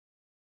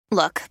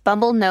Look,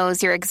 Bumble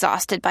knows you're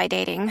exhausted by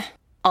dating.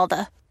 All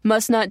the,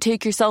 must not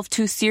take yourself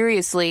too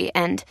seriously,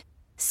 and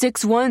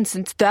 6'1"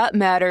 since that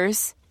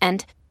matters.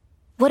 And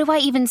what do I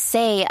even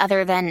say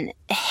other than,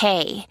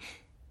 hey?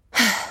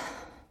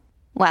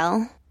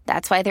 Well,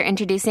 that's why they're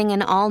introducing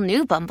an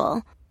all-new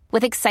Bumble,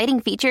 with exciting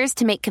features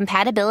to make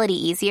compatibility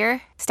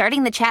easier,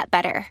 starting the chat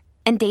better,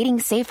 and dating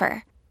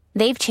safer.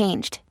 They've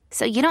changed,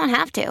 so you don't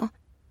have to.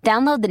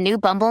 Download the new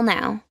Bumble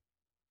now.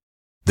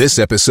 This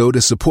episode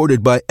is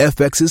supported by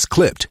FX's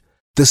Clipped,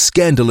 the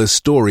scandalous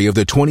story of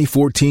the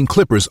 2014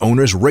 Clippers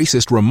owner's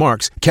racist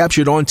remarks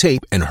captured on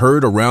tape and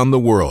heard around the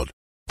world.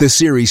 The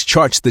series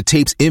charts the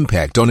tape's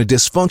impact on a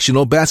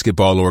dysfunctional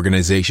basketball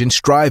organization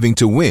striving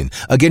to win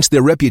against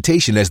their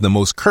reputation as the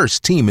most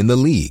cursed team in the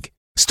league.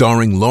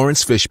 Starring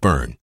Lawrence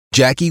Fishburne,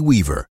 Jackie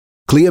Weaver,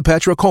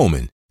 Cleopatra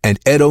Coleman, and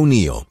Ed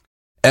O'Neill.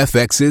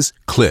 FX's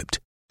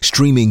Clipped,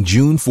 streaming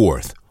June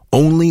 4th,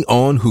 only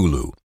on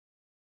Hulu.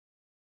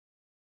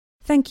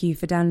 Thank you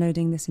for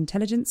downloading this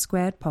Intelligence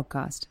Squared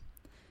podcast.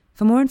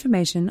 For more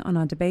information on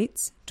our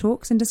debates,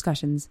 talks and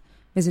discussions,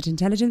 visit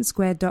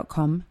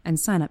intelligencesquared.com and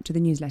sign up to the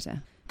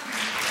newsletter.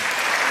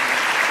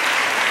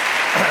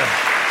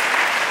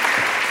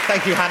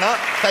 Thank you, Hannah.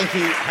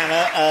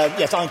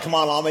 Yes, I'm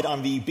Kamal Ahmed.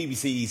 I'm the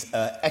BBC's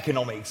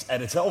economics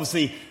editor.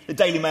 Obviously, the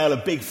Daily Mail, a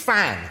big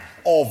fan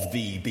of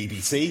the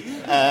BBC,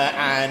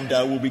 and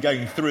we'll be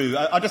going through.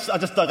 I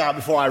just dug out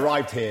before I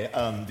arrived here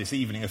this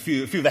evening a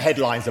few of the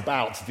headlines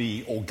about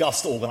the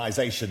august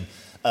organisation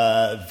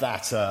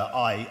that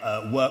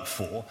I work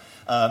for.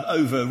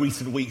 Over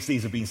recent weeks,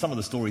 these have been some of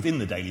the stories in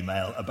the Daily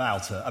Mail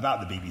about the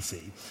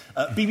BBC.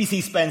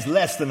 BBC spends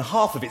less than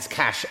half of its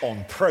cash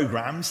on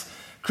programmes.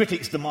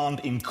 Critics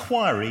demand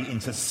inquiry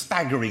into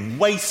staggering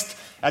waste,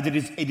 as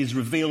it is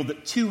revealed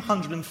that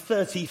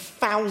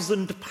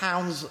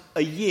 £230,000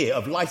 a year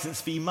of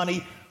licence fee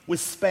money was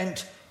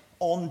spent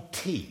on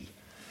tea.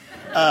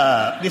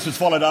 This was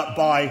followed up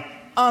by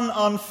an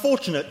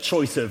unfortunate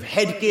choice of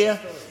headgear.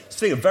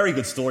 A very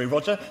good story,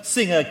 Roger.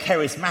 Singer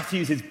Cerys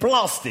Matthews is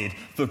blasted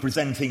for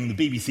presenting the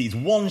BBC's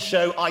One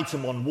Show,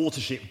 Item 1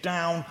 Watership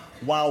Down,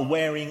 while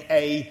wearing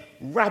a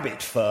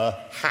rabbit fur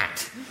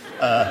hat.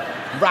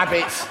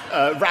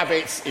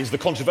 Rabbit is the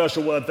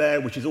controversial word there,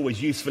 which is always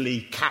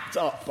usefully capped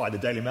up by the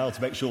Daily Mail to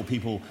make sure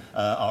people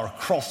are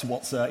across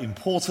what's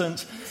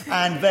important.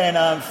 And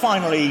then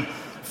finally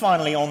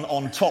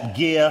on Top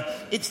Gear,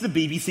 it's the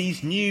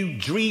BBC's new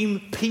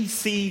Dream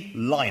PC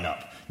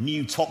lineup.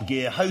 New Top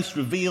Gear host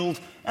revealed,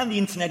 and the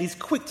internet is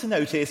quick to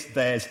notice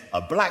there's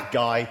a black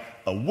guy,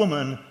 a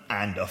woman,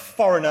 and a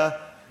foreigner,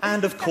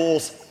 and of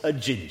course, a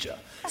ginger.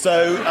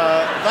 So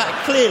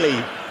that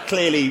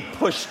clearly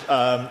pushed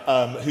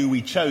who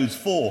we chose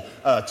for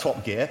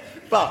Top Gear.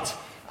 But,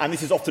 and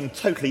this is often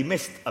totally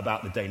missed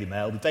about the Daily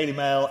Mail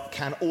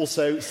can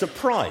also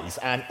surprise,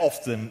 and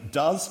often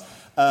does.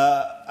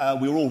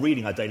 We were all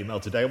reading our Daily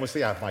Mail today.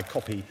 Obviously, I have my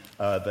copy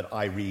that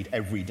I read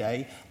every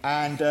day.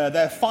 And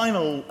their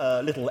final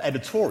little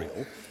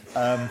editorial,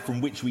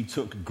 from which we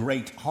took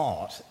great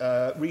heart,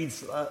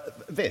 reads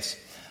this.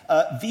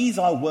 These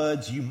are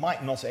words you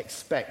might not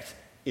expect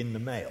in the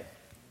Mail.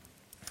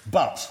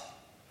 But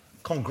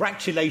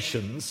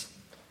congratulations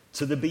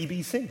to the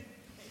BBC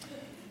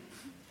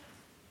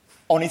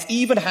on its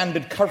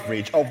even-handed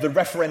coverage of the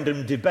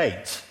referendum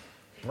debate,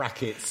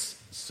 brackets,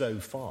 so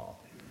far.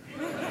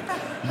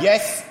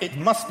 Yes, it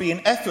must be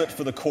an effort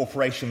for the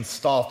corporation's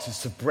staff to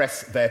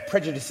suppress their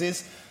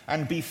prejudices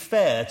and be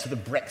fair to the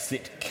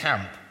Brexit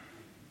camp.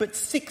 But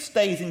 6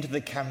 days into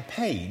the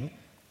campaign,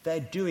 they're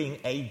doing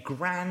a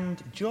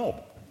grand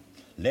job.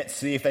 Let's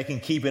see if they can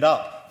keep it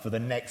up for the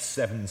next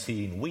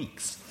 17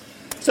 weeks.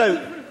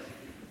 So,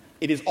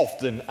 it is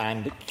often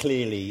and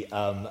clearly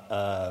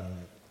rather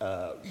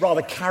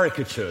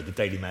caricatured, the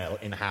Daily Mail,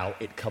 in how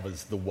it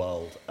covers the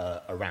world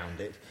around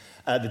it.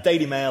 The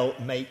Daily Mail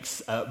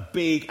makes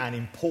big and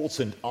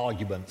important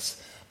arguments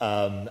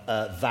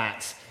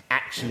that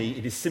actually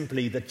it is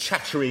simply the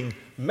chattering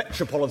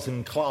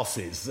metropolitan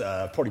classes,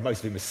 probably most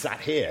of them are sat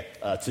here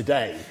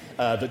today,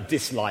 that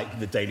dislike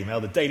the Daily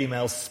Mail. The Daily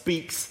Mail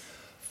speaks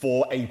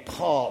for a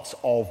part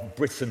of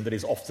Britain that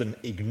is often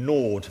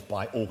ignored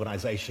by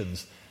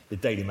organisations the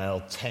Daily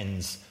Mail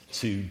tends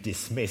to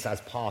dismiss as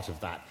part of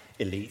that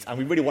elite. And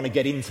we really want to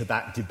get into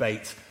that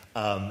debate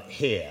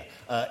here.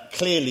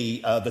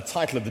 Clearly, the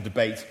title of the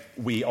debate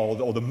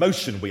or the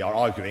motion we are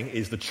arguing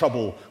is "The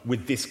trouble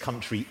with this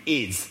country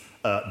is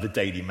the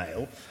Daily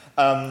Mail."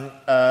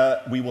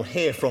 We will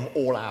hear from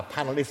all our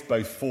panellists,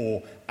 both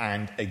for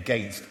and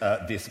against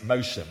this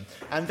motion.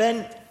 And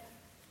then,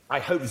 I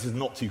hope this is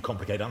not too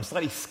complicated. I'm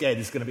slightly scared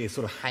this is going to be a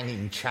sort of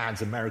hanging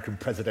Chad's American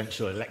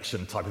presidential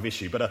election type of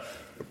issue, but a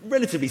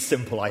relatively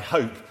simple, I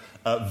hope,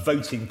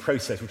 voting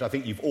process, which I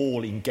think you've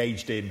all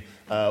engaged in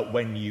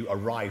when you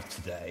arrived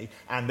today.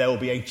 And there will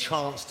be a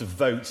chance to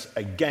vote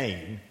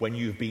again when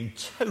you've been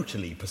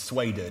totally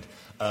persuaded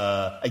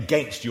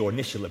against your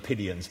initial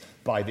opinions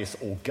by this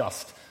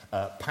august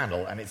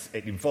panel, and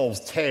it involves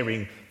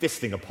tearing this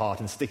thing apart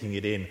and sticking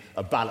it in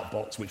a ballot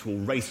box which will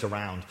race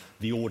around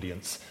the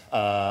audience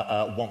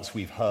once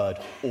we've heard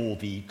all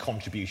the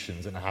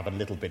contributions and have a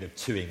little bit of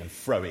toing and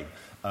froing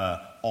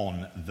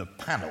on the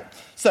panel.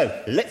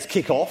 So let's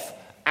kick off,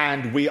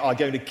 and we are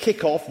going to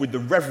kick off with the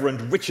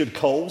Reverend Richard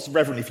Coles.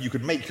 Reverend, if you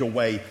could make your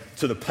way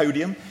to the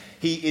podium.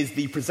 He is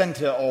the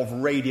presenter of the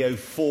Radio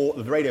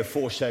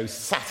 4 show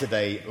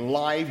Saturday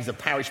Live. He's a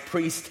parish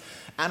priest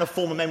and a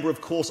former member,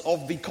 of course,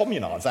 of the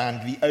Communards,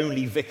 and the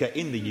only vicar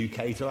in the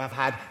UK to have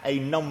had a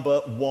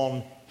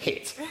 #1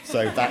 hit.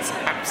 So that's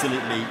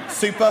absolutely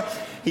super.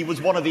 He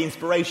was one of the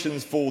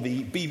inspirations for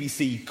the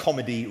BBC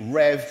comedy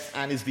Rev,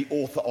 and is the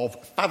author of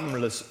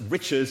Fathomless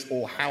Riches,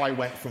 or How I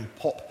Went From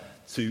Pop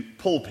to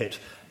Pulpit.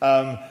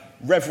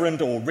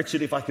 Reverend, or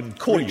Richard, if I can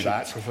call you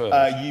that,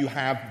 you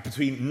have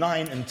between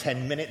 9 and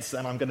 10 minutes,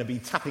 and I'm going to be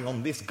tapping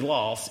on this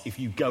glass if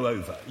you go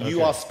over. Okay.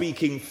 You are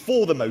speaking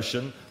for the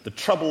motion, "The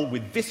trouble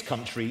with this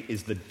country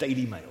is the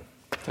Daily Mail."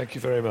 Thank you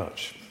very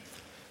much.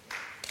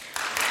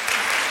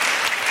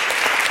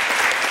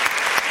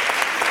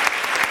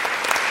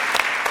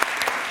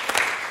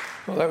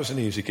 Well, that was an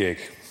easy gig.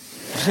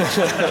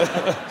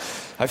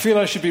 I feel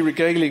I should be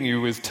regaling you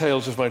with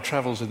tales of my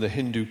travels in the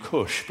Hindu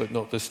Kush, but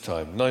not this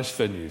time. Nice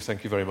venue.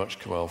 Thank you very much,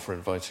 Kamal, for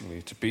inviting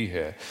me to be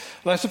here.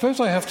 And I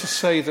suppose I have to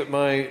say that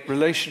my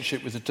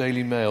relationship with the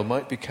Daily Mail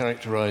might be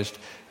characterised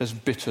as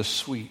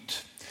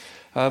bittersweet.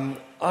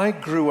 I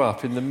grew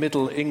up in the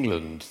Middle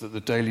England that the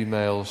Daily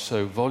Mail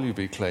so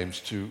volubly claims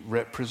to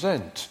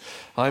represent.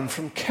 I'm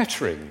from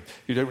Kettering.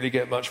 You don't really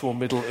get much more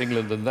Middle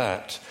England than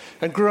that.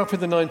 And grew up in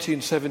the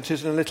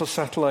 1970s in a little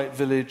satellite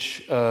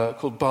village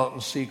called Barton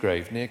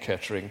Seagrave near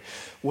Kettering,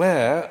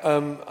 where,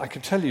 I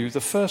can tell you,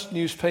 the first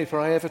newspaper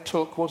I ever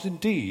took was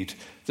indeed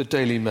the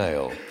Daily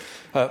Mail.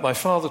 My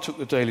father took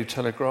the Daily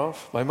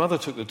Telegraph, my mother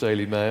took the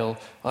Daily Mail,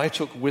 I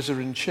took Whizzer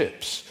and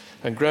Chips,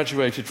 and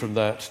graduated from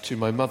that to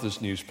my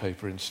mother's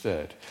newspaper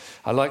instead.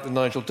 I liked the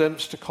Nigel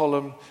Dempster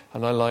column,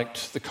 and I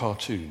liked the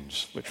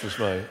cartoons, which was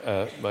my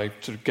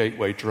sort of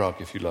gateway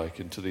drug, if you like,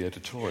 into the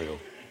editorial.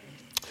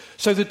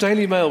 So the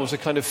Daily Mail was a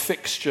kind of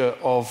fixture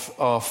of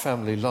our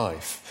family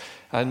life,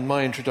 and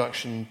my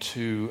introduction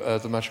to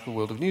the magical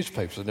world of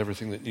newspapers and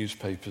everything that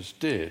newspapers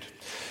did.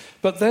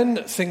 But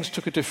then things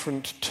took a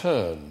different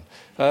turn.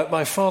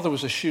 My father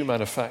was a shoe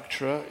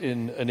manufacturer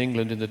in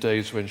England in the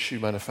days when shoe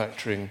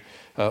manufacturing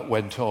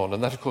went on,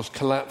 and that, of course,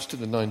 collapsed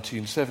in the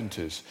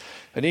 1970s.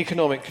 An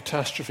economic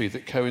catastrophe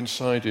that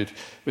coincided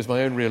with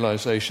my own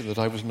realisation that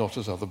I was not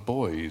as other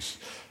boys,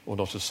 or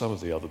not as some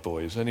of the other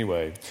boys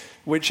anyway,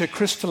 which had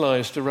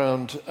crystallised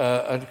around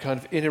a kind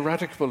of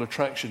ineradicable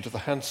attraction to the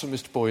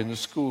handsomest boy in the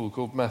school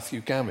called Matthew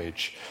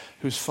Gamage,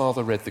 whose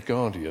father read The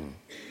Guardian.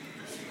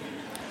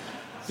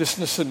 This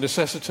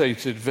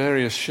necessitated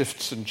various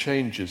shifts and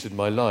changes in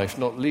my life,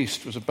 not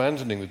least was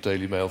abandoning the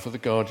Daily Mail for The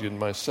Guardian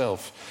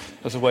myself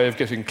as a way of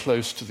getting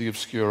close to the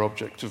obscure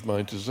object of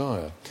my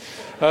desire.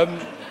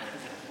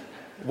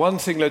 One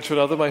thing led to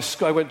another.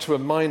 I went to a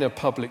minor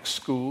public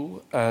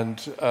school, and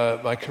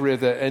my career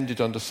there ended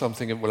under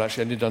something, well,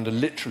 actually ended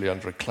literally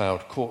under a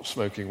cloud, caught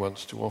smoking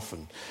once too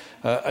often.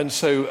 And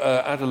so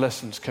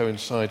adolescence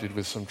coincided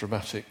with some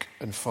dramatic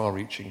and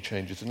far-reaching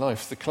changes in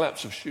life. The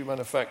collapse of shoe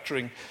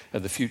manufacturing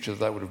and the future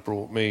that would have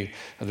brought me,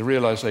 and the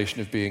realisation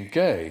of being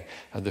gay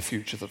and the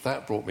future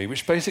that brought me,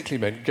 which basically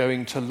meant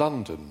going to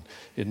London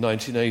in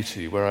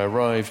 1980, where I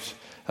arrived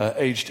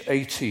aged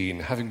 18,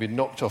 having been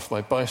knocked off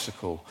my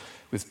bicycle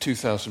with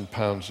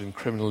 £2,000 in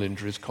criminal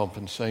injuries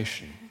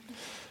compensation.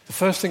 The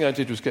first thing I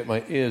did was get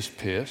my ears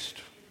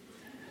pierced.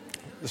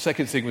 The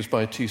second thing was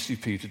buy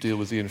TCP to deal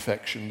with the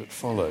infection that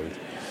followed.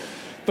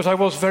 But I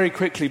very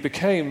quickly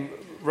became,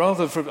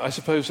 rather from, I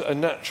suppose, a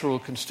natural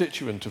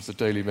constituent of the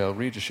Daily Mail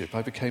readership,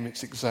 I became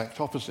its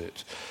exact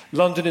opposite.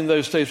 London in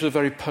those days was a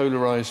very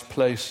polarised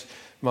place.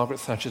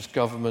 Margaret Thatcher's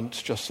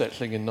government just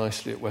settling in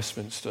nicely at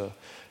Westminster.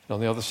 And on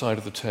the other side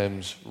of the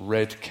Thames,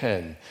 Red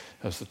Ken,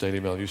 as the Daily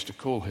Mail used to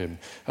call him,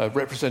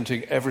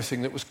 representing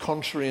everything that was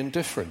contrary and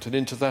different. And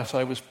into that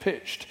I was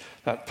pitched,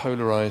 that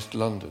polarised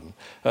London,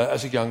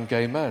 as a young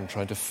gay man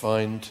trying to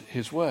find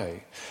his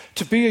way.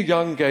 To be a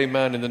young gay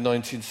man in the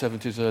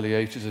 1970s, early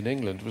 80s in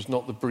England was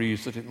not the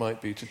breeze that it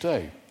might be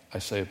today. I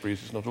say a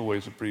breeze, it's not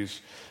always a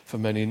breeze for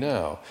many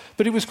now.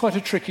 But it was quite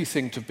a tricky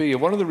thing to be, and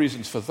one of the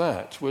reasons for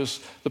that was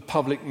the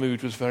public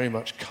mood was very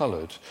much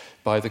coloured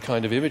by the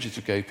kind of images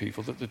of gay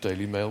people that the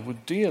Daily Mail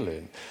would deal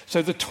in.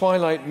 So the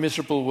twilight,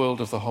 miserable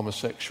world of the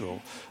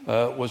homosexual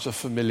was a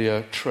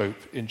familiar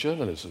trope in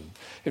journalism.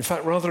 In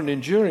fact, rather an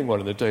enduring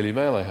one in the Daily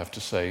Mail, I have to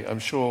say. I'm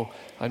sure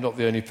I'm not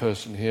the only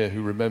person here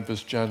who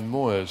remembers Jan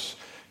Moyer's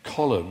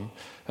column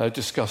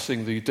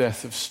discussing the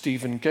death of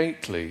Stephen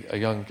Gately, a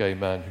young gay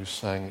man who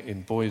sang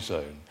in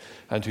Boyzone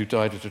and who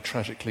died at a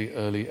tragically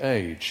early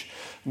age.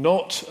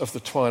 Not of the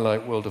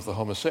twilight world of the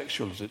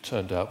homosexual, as it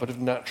turned out, but of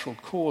natural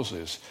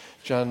causes.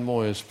 Jan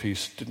Moyer's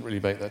piece didn't really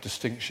make that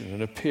distinction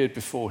and appeared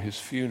before his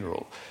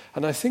funeral.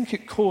 And I think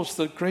it caused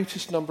the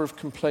greatest number of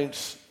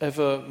complaints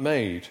ever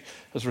made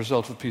as a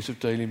result of a piece of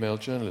Daily Mail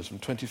journalism,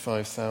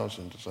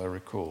 25,000, as I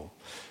recall.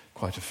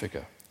 Quite a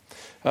figure.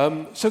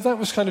 So that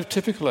was kind of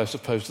typical, I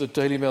suppose, the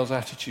Daily Mail's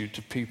attitude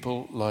to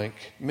people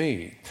like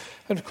me.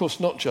 And of course,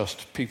 not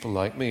just people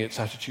like me, its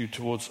attitude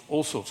towards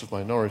all sorts of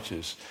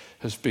minorities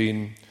has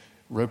been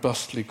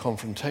robustly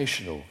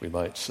confrontational, we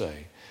might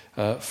say,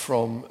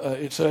 from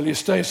its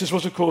earliest days. This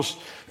was, of course,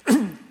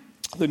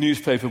 the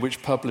newspaper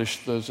which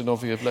published the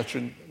Zinoviev letter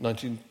in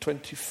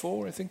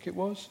 1924, I think it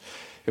was.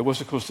 It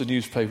was, of course, the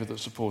newspaper that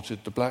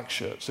supported the black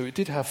shirt. So it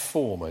did have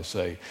form, I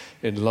say,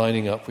 in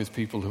lining up with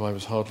people who I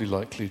was hardly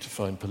likely to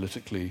find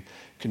politically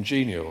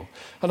congenial.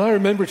 And I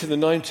remember it in the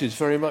 90s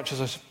very much,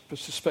 as I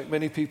suspect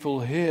many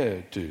people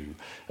here do,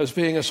 as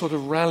being a sort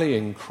of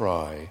rallying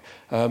cry,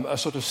 a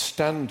sort of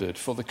standard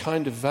for the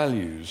kind of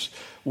values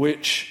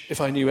which, if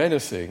I knew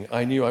anything,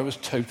 I knew I was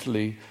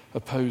totally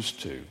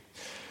opposed to.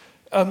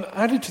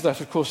 Added to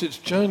that, of course, its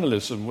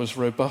journalism was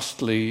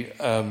robustly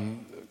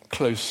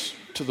close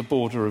to the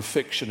border of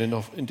fiction,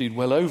 indeed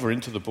well over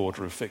into the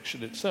border of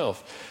fiction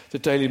itself. The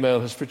Daily Mail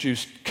has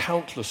produced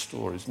countless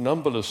stories,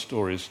 numberless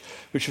stories,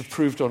 which have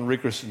proved on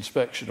rigorous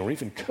inspection, or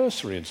even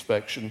cursory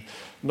inspection,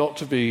 not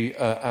to be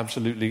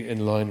absolutely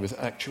in line with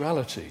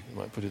actuality. You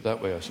might put it that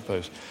way, I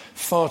suppose.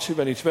 Far too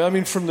many to me. I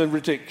mean, from the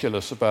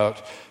ridiculous about,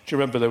 do you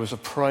remember there was a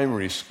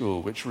primary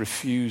school which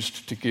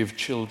refused to give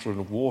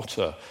children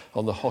water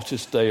on the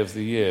hottest day of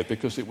the year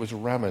because it was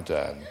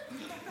Ramadan?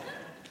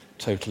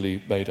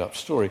 Totally made-up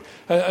story.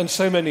 And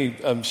so many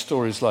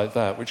stories like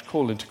that which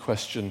call into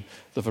question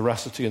the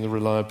veracity and the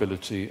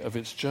reliability of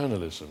its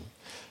journalism.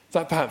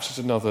 That perhaps is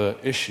another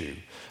issue.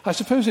 I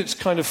suppose its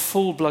kind of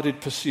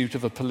full-blooded pursuit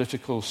of a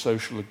political,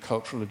 social and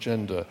cultural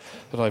agenda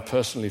that I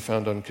personally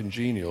found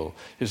uncongenial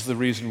is the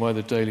reason why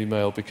the Daily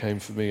Mail became,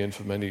 for me and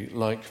for many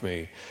like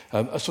me,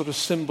 a sort of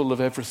symbol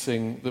of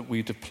everything that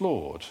we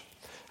deplored.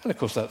 And of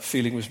course that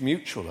feeling was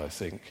mutual, I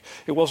think.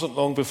 It wasn't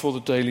long before the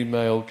Daily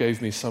Mail gave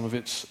me some of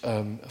its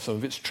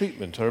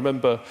treatment. I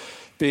remember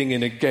being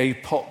in a gay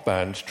pop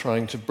band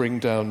trying to bring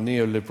down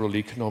neoliberal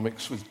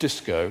economics with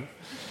disco.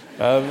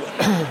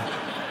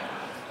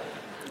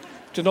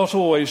 Did not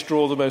always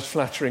draw the most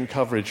flattering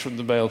coverage from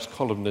the Mail's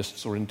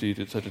columnists or indeed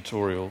its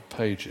editorial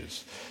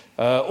pages.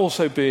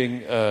 Also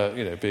being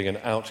an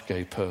out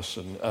gay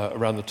person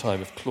around the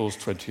time of Clause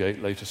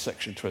 28, later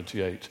Section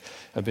 28,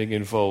 and being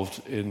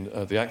involved in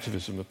the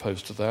activism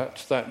opposed to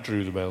that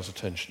drew the Mail's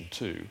attention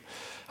too.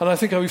 And I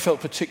think we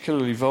felt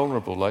particularly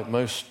vulnerable, like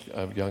most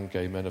young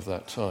gay men of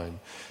that time,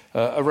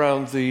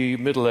 around the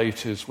middle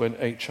 80s when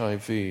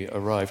HIV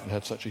arrived and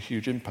had such a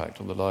huge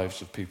impact on the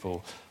lives of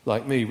people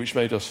like me, which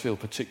made us feel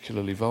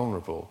particularly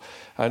vulnerable.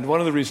 And one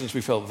of the reasons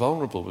we felt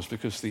vulnerable was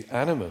because the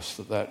animus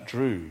that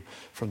drew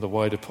from the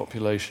wider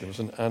population was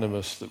an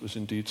animus that was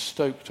indeed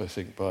stoked, I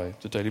think, by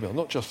the Daily Mail.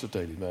 Not just the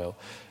Daily Mail.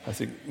 I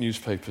think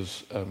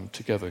newspapers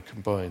together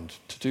combined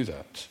to do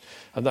that.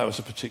 And that was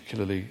a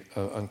particularly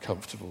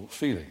uncomfortable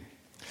feeling.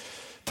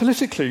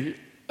 Politically,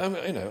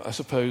 I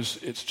suppose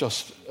it's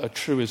just a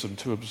truism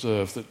to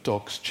observe that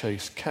dogs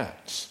chase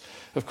cats.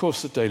 Of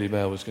course, the Daily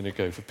Mail was going to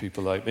go for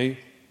people like me.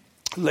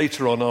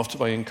 Later on, after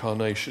my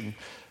incarnation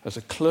as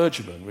a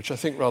clergyman, which I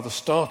think rather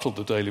startled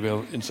the Daily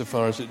Mail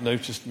insofar as it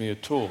noticed me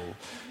at all,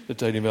 the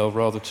Daily Mail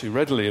rather too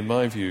readily, in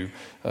my view,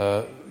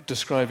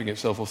 describing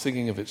itself or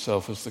thinking of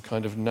itself as the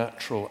kind of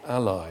natural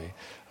ally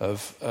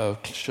of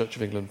Church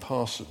of England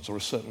parsons, or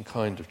a certain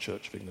kind of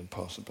Church of England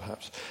parson,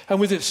 perhaps. And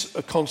with its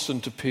a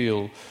constant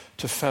appeal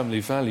to family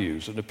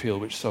values, an appeal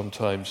which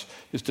sometimes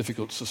is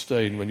difficult to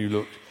sustain when you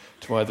look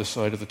to either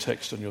side of the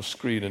text on your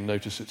screen and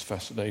notice its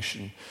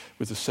fascination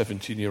with the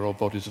 17-year-old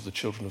bodies of the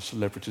children of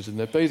celebrities in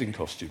their bathing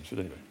costumes. But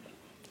anyway,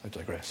 I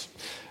digress.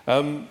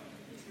 You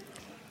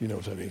know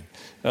what I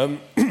mean.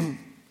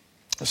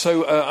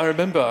 So I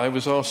remember I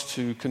was asked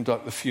to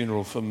conduct the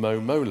funeral for Mo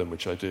Mowlam,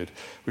 which I did,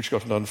 which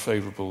got an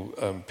unfavourable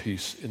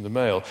piece in the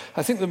Mail.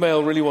 I think the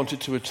Mail really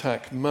wanted to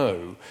attack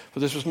Mo, but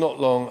this was not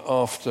long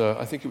after,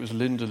 I think it was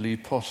Linda Lee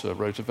Potter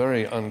wrote a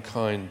very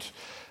unkind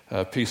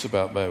piece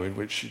about Mo in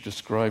which she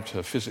described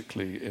her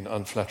physically in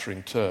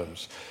unflattering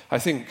terms. I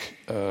think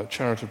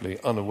charitably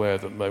unaware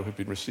that Mo had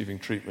been receiving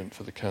treatment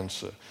for the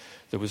cancer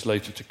that was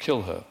later to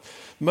kill her.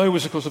 Mo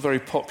was, of course, a very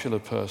popular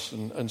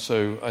person, and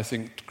so I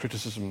think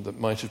criticism that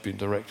might have been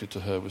directed to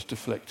her was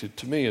deflected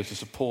to me as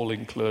this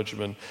appalling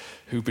clergyman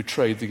who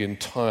betrayed the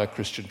entire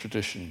Christian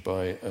tradition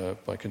by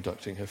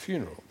conducting her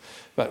funeral.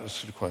 That was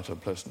sort of quite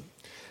unpleasant.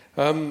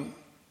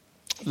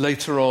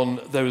 Later on,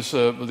 there was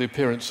the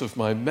appearance of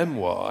my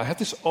memoir. I had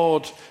this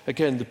odd,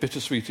 again, the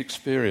bittersweet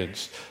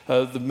experience.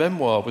 The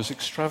memoir was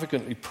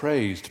extravagantly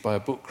praised by a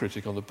book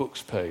critic on the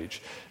books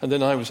page, and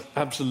then I was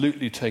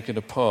absolutely taken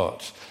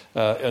apart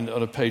on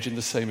a page in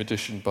the same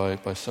edition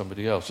by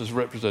somebody else as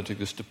representing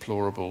this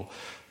deplorable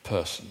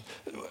person.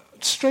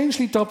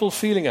 Strangely double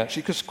feeling,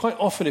 actually, because quite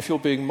often if you're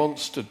being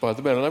monstered by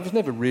the Mail, and I was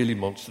never really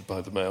monstered by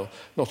the Mail,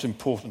 not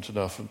important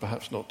enough and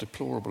perhaps not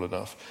deplorable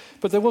enough,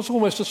 but there was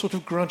almost a sort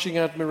of grudging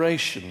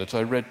admiration that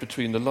I read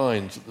between the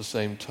lines at the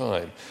same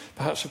time,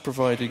 perhaps for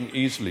providing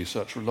easily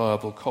such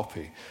reliable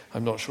copy.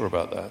 I'm not sure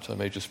about that. I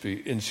may just be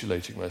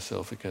insulating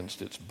myself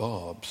against its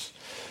barbs.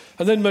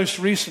 And then most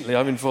recently,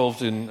 I'm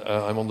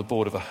on the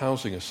board of a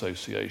housing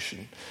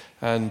association,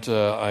 and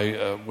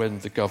when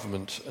the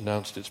government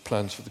announced its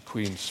plans for the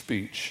Queen's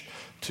speech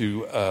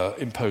to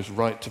impose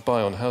right to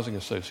buy on housing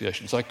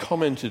associations, I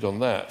commented on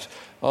that,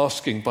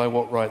 asking by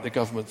what right the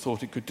government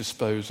thought it could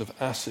dispose of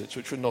assets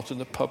which were not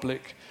in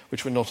public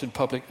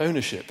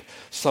ownership.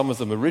 Some of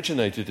them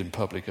originated in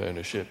public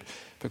ownership,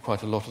 but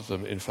quite a lot of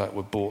them, in fact,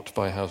 were bought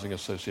by housing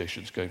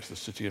associations going to the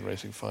city and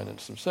raising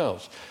finance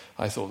themselves.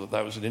 I thought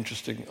that was an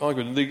interesting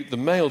argument. The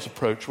Mail's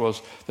approach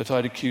was that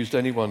I'd accused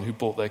anyone who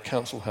bought their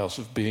council house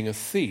of being a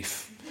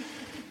thief.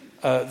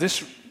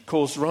 This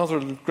caused rather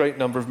a great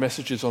number of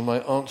messages on my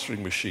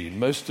answering machine,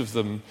 most of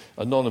them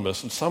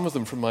anonymous, and some of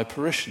them from my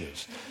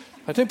parishioners.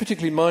 I don't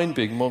particularly mind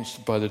being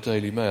monstered by the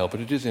Daily Mail,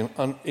 but it is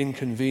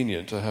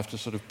inconvenient to have to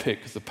sort of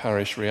pick the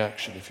parish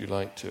reaction, if you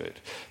like, to it.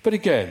 But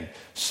again,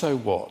 so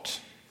what?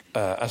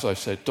 As I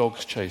said,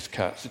 dogs chase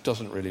cats. It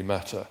doesn't really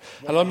matter.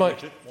 And I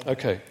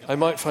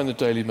might find the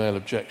Daily Mail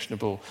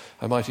objectionable.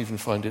 I might even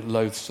find it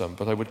loathsome,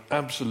 but I would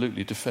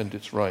absolutely defend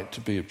its right to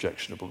be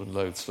objectionable and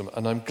loathsome,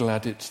 and I'm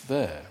glad it's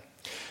there.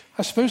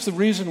 I suppose the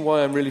reason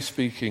why I'm really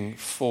speaking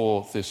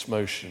for this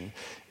motion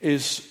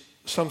is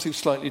something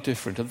slightly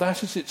different, and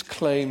that is its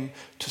claim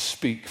to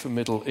speak for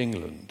Middle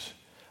England.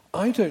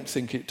 I don't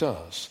think it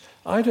does.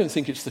 I don't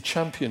think it's the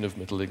champion of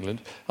Middle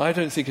England. I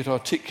don't think it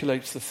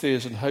articulates the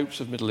fears and hopes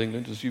of Middle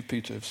England, as you,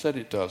 Peter, have said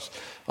it does.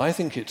 I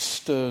think it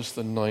stirs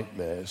the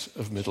nightmares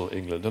of Middle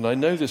England. And I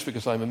know this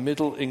because I'm a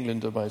Middle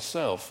Englander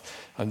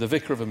myself. I'm the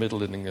vicar of a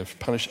Middle English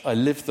parish. I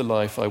live the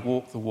life, I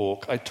walk the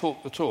walk, I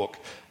talk the talk.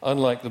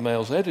 Unlike the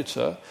Mail's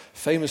editor,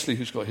 famously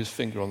who's got his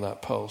finger on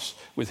that pulse,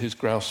 with his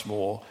grouse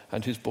moor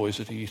and his boys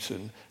at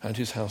Eton and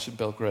his house in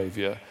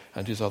Belgravia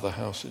and his other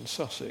house in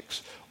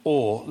Sussex.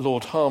 Or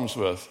Lord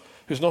Harmsworth,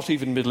 who's not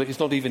even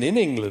in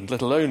England,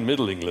 let alone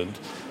Middle England.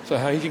 So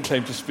how he can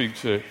claim to speak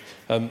to it,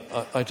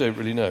 I don't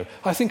really know.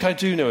 I think I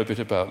do know a bit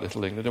about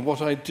Little England, and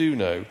what I do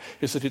know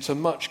is that it's a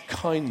much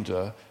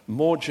kinder,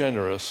 more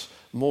generous,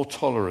 more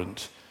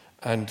tolerant,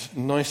 and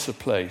nicer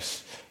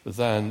place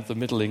than the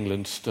Middle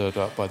England stirred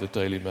up by the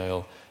Daily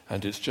Mail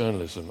and its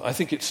journalism. I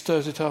think it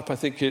stirs it up. I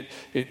think it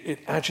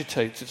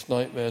agitates its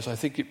nightmares. I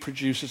think it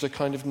produces a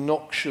kind of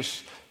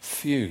noxious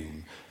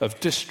fume of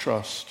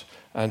distrust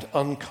and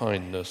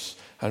unkindness,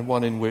 and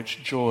one in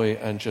which joy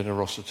and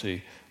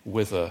generosity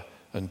wither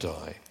and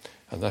die.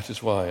 And that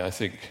is why I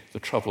think the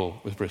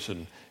trouble with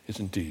Britain is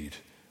indeed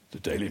the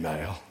Daily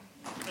Mail.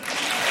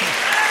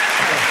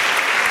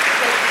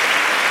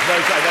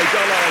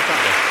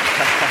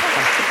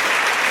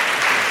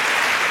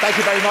 Thank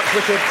you very much,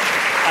 Richard.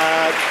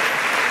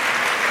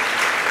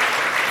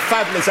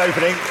 Fabulous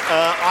opening.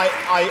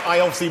 I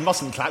obviously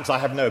mustn't clap because I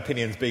have no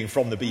opinions being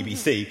from the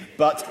BBC.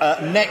 But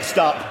next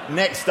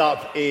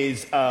up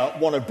is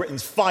one of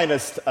Britain's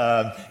finest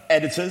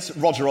editors,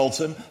 Roger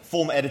Alton,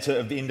 former editor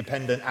of The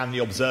Independent and The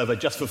Observer.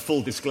 Just for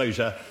full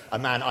disclosure, a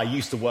man I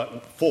used to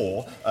work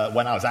for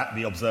when I was at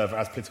The Observer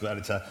as political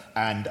editor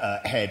and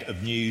head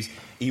of news.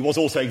 He was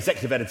also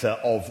executive editor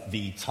of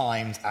The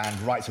Times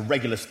and writes a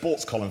regular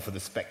sports column for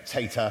The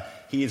Spectator.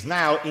 He is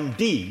now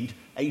indeed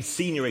a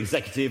senior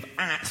executive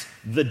at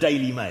the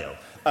Daily Mail.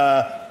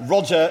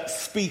 Roger,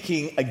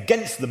 speaking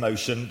against the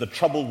motion, the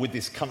trouble with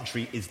this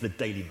country is the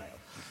Daily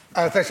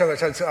Mail. Thanks so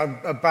much. I'm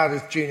about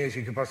as junior as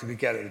you could possibly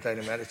get at the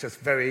Daily Mail. It's just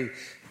very,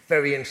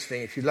 very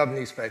interesting, if you love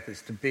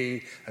newspapers, to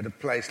be at a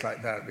place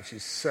like that, which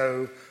is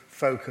so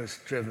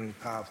focused, driven,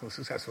 powerful,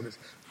 successful. It's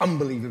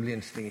unbelievably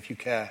interesting if you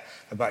care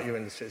about your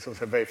industry. It's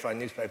also a very fine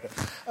newspaper.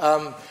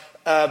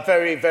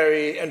 Very,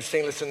 very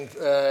interesting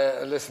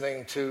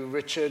listening to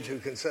Richard, who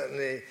can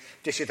certainly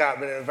dish it out,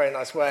 but in a very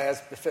nice way,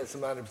 as befits a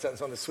man who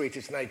presents on the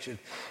Swedish-natured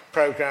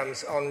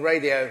programmes on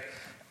radio.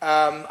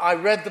 I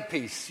read the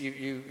piece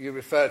you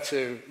referred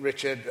to,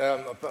 Richard,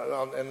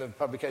 in the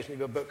publication of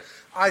your book.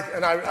 I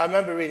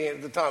remember reading it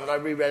at the time, and I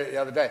reread it the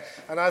other day,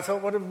 and I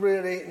thought, what a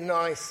really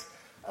nice,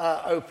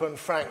 open,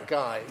 frank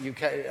guy you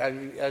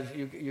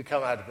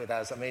come out of it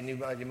as. I mean, you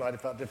might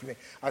have felt differently.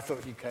 I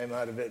thought you came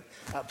out of it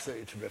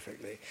absolutely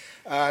terrifically.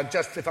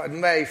 Just, if I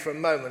may, for a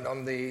moment,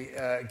 on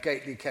the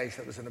Gately case,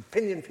 that was an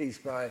opinion piece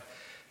by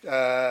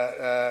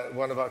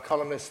one of our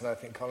columnists, and I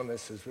think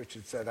columnists, as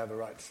Richard said, have a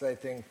right to say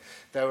things.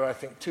 There were, I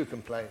think, 2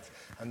 complaints,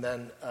 and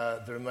then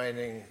the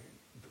remaining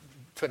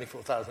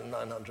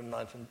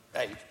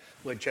 24,998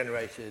 were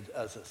generated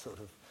as a sort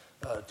of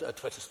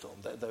Twitter storm.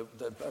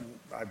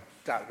 I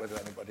doubt whether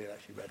anybody had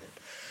actually read it.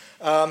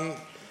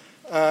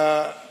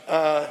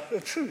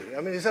 Truly,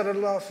 I mean, is that a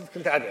loss of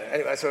content?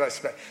 Anyway, that's what I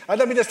suspect.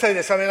 Let me just tell you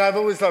this. I mean, I've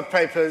always loved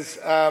papers.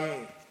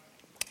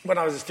 When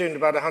I was a student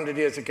about 100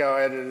 years ago,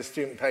 I edited a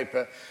student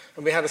paper,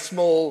 and we had a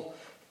small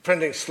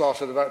printing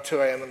slot at about 2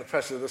 a.m. on the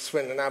presses of the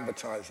Swindon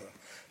Advertiser.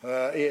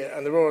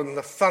 And the roar and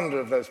the thunder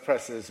of those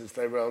presses as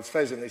they rolled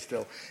stays with me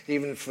still,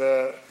 even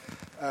for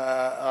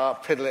our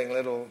piddling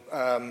little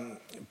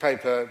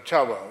paper,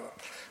 Cherwell.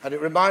 And it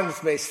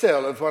reminds me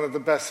still of one of the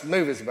best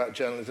movies about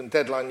journalism,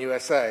 Deadline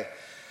USA.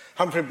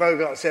 Humphrey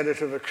Bogart's the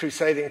editor of a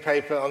crusading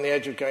paper on the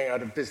edge of going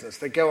out of business.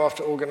 They go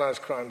after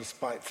organised crime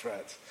despite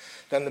threats.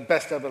 Then the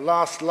best ever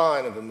last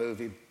line of the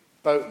movie,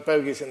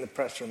 Bogey's in the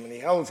press room, and he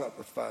holds up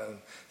the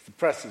phone. The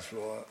press is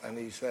raw, and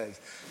he says,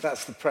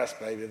 "That's the press,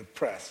 baby, the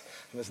press."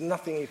 And there's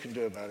nothing you can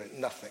do about it,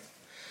 nothing.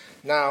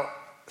 Now,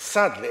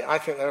 sadly, I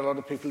think there are a lot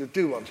of people who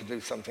do want to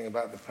do something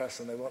about the press,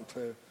 and they want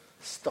to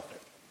stop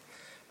it.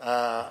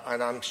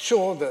 And I'm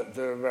sure that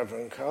the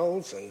Reverend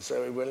Coles and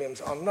Zoe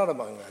Williams are not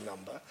among their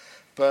number,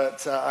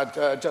 but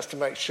just to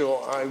make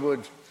sure, I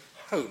would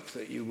hope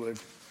that you would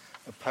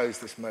oppose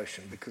this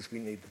motion, because we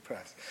need the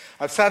press.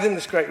 I've sat in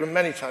this great room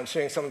many times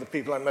seeing some of the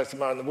people I most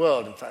admire in the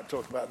world, in fact,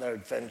 talk about their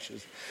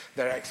adventures,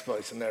 their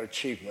exploits and their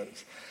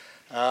achievements.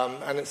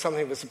 And it's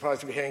something of a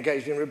surprise to be here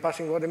engaged in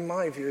rebutting what, in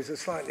my view, is a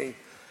slightly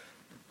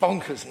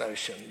bonkers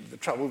notion. The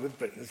trouble with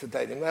Britain is the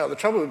Daily Mail. The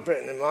trouble with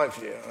Britain, in my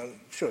view, I'm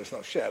sure it's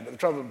not shared, but the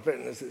trouble with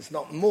Britain is it's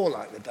not more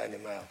like the Daily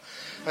Mail.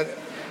 And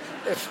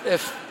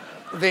if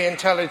the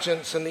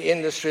intelligence and the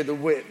industry, the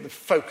wit, the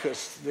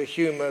focus, the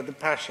humour, the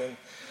passion,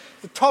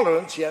 the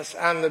tolerance, yes,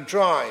 and the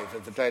drive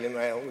of the Daily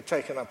Mail were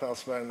taken up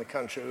elsewhere in the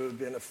country, we would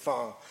be in a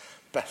far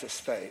better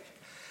state.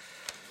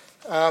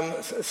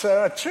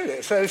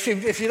 Truly, so if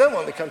you don't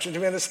want the country to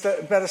be in a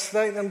better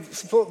state, then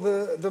support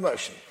the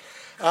motion.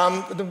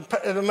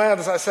 The Mail,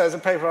 as I say, is a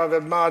paper I've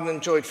admired and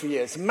enjoyed for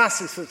years. A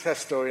massive success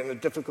story in the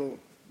difficult,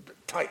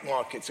 tight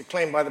markets,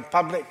 acclaimed by the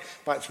public,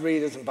 by its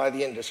readers, and by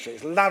the industry.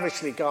 It's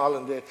lavishly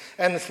garlanded,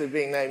 endlessly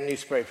being named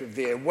Newspaper of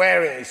the Year,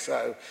 wearingly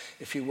so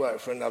if you work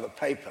for another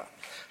paper.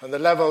 And the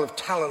level of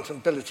talent and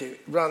ability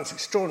runs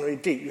extraordinarily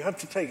deep. You have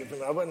to take it from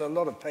me. I worked in a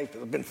lot of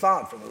papers. I've been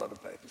fired from a lot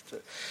of papers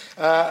too.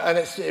 And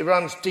it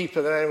runs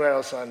deeper than anywhere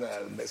else I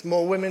know. There's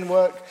more women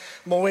work,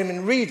 more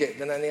women read it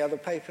than any other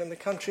paper in the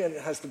country, and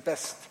it has the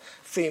best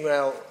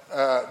female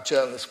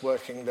journalists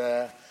working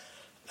there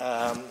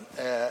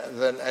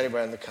than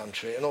anywhere in the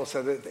country. And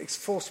also the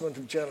enforcement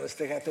of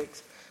journalistic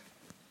ethics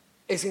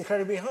is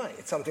incredibly high.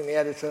 It's something the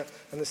editor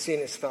and the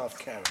senior staff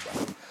care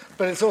about.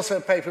 But it's also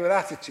a paper with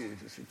attitude.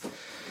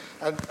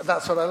 And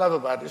that's what I love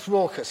about it. It's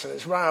raucous and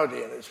it's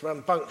rowdy and it's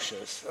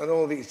rambunctious and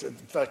all these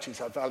virtues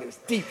I value. It's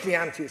deeply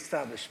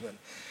anti-establishment.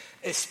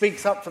 It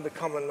speaks up for the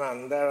common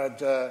man. There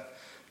I'd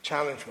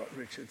challenge what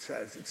Richard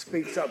says. It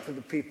speaks up for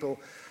the people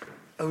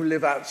who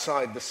live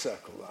outside the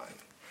circle line.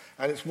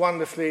 And it's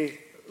wonderfully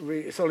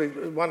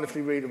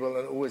readable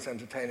and always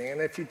entertaining.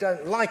 And if you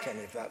don't like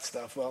any of that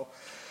stuff, well,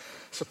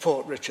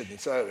 support Richard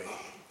and Zoe.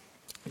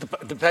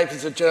 The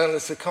papers of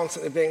journalists are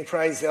constantly being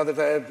praised. The other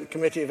day, a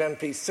committee of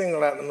MPs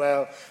singled out the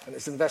Mail and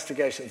its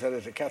investigations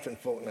editor, Catherine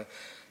Faulkner,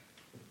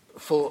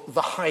 for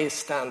the highest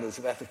standards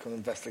of ethical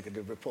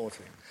investigative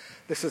reporting.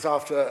 This was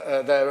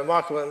after their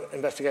remarkable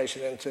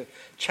investigation into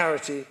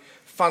charity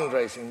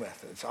fundraising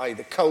methods, i.e.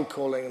 the cold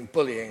calling and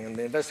bullying, and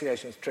the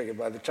investigation was triggered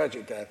by the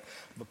tragic death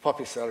of a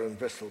poppy seller in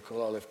Bristol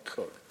called Olive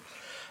Cook.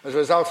 As a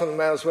result of the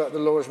Mail's work, the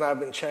law has now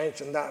been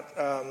changed, and that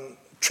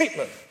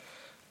treatment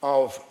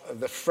of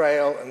the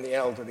frail and the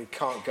elderly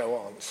can't go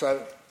on.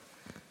 So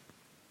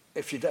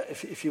if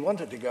you want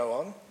it to go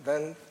on,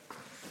 then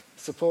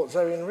support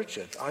Zoe and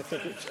Richard. I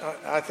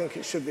think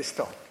it should be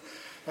stopped.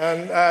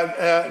 And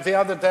the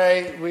other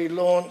day, we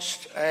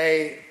launched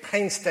a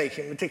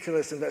painstaking,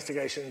 meticulous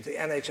investigation into the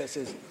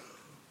NHS's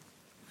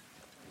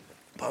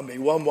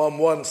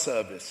 111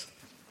 service.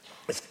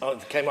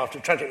 It came after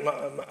a tragic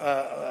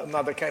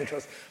mother came to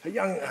us.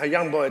 Her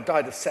young boy had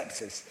died of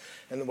sepsis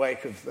in the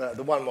wake of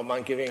the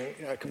 111 giving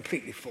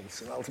completely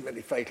false and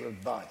ultimately fatal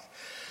advice.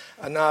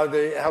 And now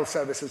the health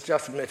service has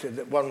just admitted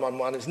that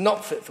 111 is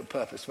not fit for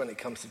purpose when it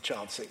comes to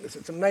child sickness.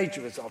 It's a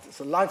major result. It's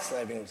a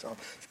life-saving result.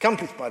 It's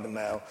accomplished by the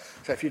Mail.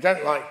 So if you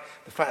don't like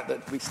the fact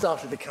that we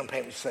started a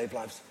campaign to save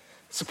lives,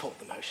 support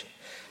the motion.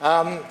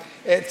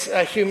 It's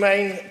a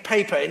humane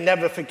paper. It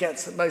never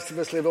forgets that most of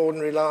us live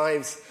ordinary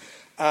lives,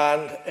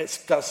 and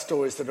it does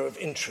stories that are of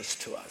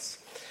interest to us.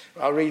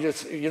 Our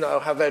readers,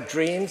 have their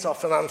dreams,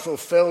 often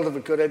unfulfilled, of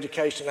a good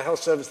education, a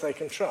health service they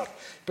can trust,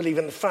 believe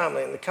in the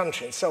family and the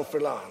country and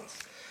self-reliance.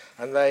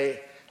 And they,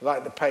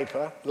 like the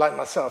paper, like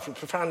myself, are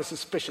profoundly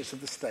suspicious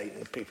of the state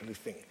and the people who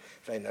think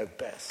they know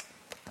best.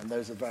 And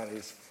those are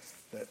values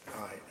that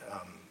I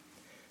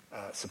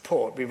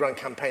support. We run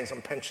campaigns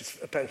on pensions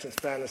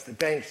fairness, the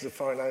dangers of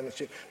foreign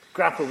ownership,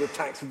 grapple with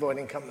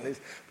tax-avoiding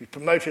companies. We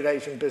promoted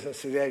Asian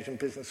business through the Asian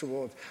Business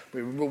Awards.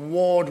 We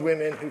reward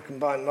women who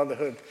combine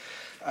motherhood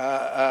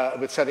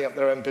with setting up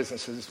their own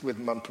businesses with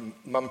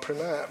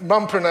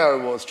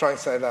Mumpreneur Awards. Try and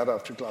say that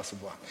after a glass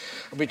of wine.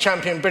 And we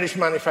champion British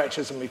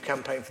manufacturers, and we've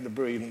campaigned for the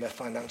bereaved and their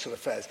financial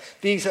affairs.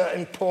 These are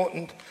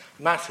important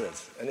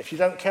matters, and if you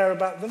don't care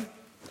about them,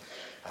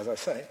 as I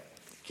say,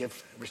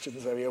 give Richard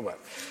and Zoe a work.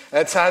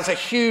 It has a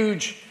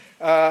huge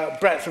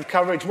breadth of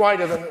coverage,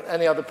 wider than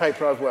any other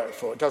paper I've worked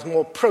for. It does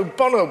more pro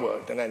bono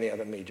work than any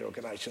other media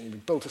organisation. We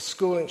built a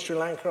school in Sri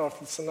Lanka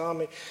after the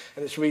tsunami,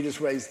 and its readers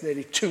raised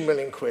nearly £2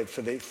 million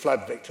for the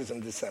flood victims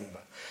in December.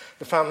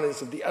 The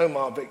families of the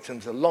Omar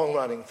victims, a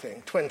long-running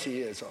thing, 20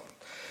 years on,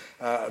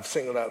 have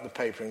singled out the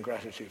paper in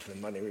gratitude for the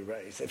money we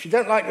raised. If you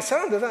don't like the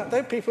sound of that,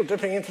 though, people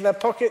dipping into their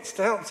pockets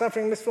to help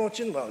suffering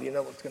misfortune, well, you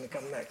know what's going to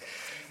come next.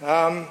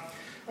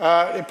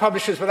 It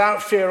publishes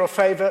without fear or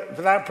favour,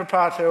 without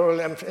proprietorial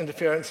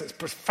interference. It's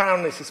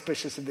profoundly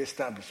suspicious of the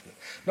establishment.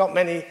 Not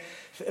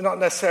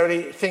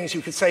necessarily things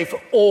you could say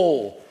for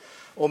all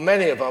or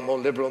many of our more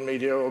liberal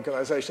media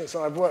organisations,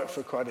 and I've worked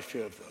for quite a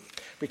few of them.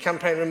 We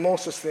campaign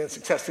remorselessly and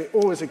successfully,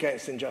 always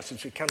against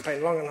injustice. We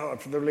campaign long and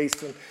hard for the release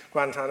from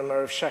Guantanamo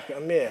of Shaka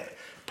Amir,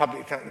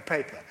 public account in the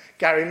paper.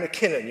 Gary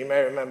McKinnon, you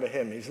may remember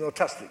him. He's an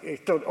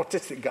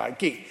autistic guy,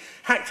 geek,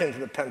 hacked into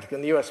the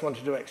Pentagon. The US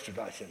wanted to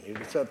extradite him. He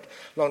served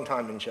a long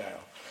time in jail.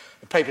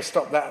 The paper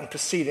stopped that, and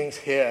proceedings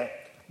here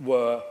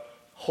were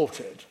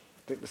halted.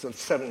 It was a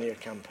 7-year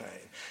campaign.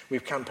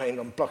 We've campaigned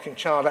on blocking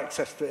child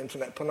access to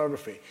internet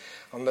pornography,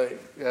 on the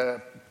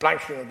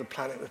blanketing of the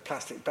planet with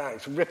plastic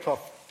bags,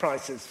 rip-off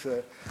prices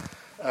for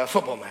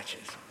football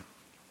matches.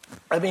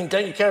 I mean,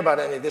 don't you care about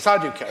any of this? I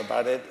do care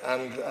about it,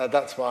 and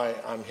that's why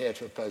I'm here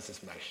to oppose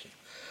this motion.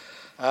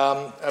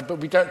 But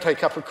we don't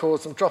take up a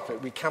cause and drop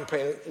it. We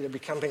campaign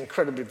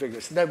incredibly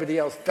vigorously. Nobody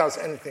else does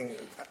anything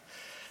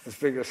as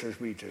vigorous as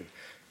we do.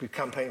 We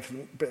campaign for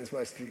Britain's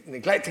most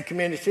neglected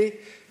community,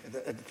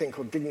 a thing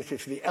called Dignity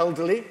for the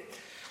Elderly.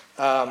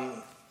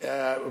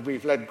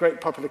 We've led great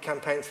popular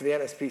campaigns for the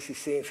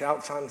NSPCC and for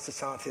Alzheimer's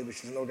Society,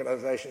 which is an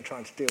organisation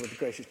trying to deal with the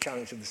greatest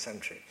challenge of the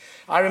century.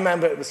 I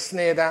remember it was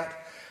sneered at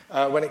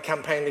when it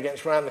campaigned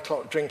against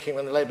round-the-clock drinking,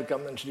 when the Labour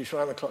government introduced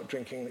round-the-clock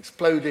drinking and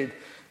exploded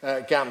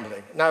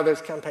gambling. Now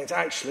those campaigns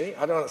actually,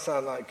 I don't want to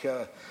sound like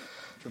the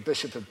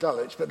Bishop of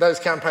Dulwich, but those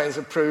campaigns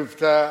have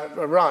proved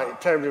right,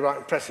 terribly right,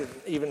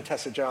 impressive. Even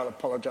Tessa Jowell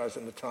apologised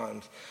in the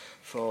Times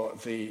for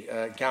the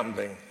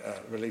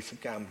release of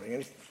gambling.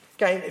 And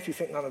again, if you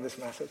think none of this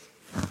matters,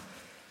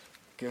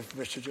 give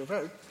Richard your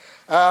vote.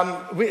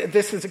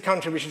 This is a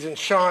country which is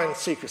enshrined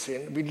secrecy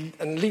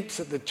and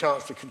leaps at the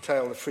chance to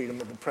curtail the freedom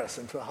of the press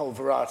with a whole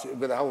variety of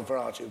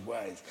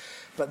ways.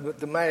 But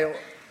the Mail,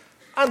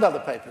 and other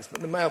papers, but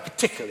the Mail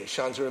particularly,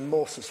 shines a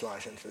remorseless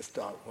light into this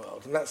dark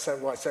world. And that's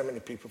why so many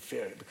people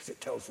fear it, because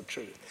it tells the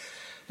truth.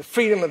 The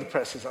freedom of the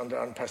press is under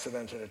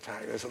unprecedented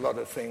attack. There's a lot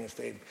of things,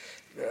 the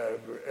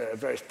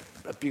very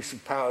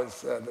abusive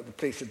powers that the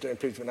police are doing,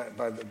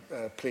 by the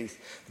police,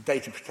 the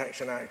Data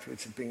Protection Act,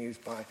 which is being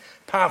used by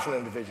powerful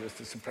individuals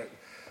to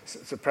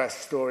suppress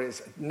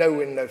stories,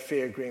 no-win,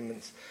 no-fee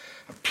agreements,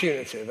 are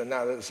punitive, and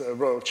now there's a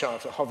Royal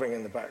Charter hovering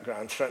in the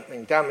background,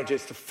 threatening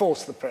damages to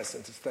force the press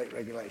into state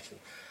regulation.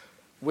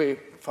 We're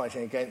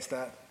fighting against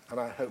that, and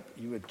I hope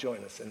you would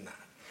join us in that.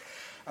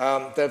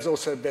 There's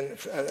also been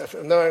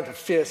a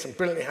fierce and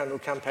brilliantly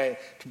handled campaign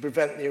to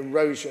prevent the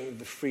erosion of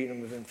the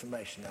Freedom of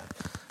Information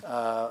Act. It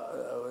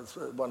was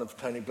one of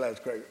Tony Blair's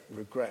great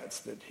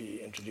regrets that he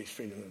introduced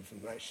freedom of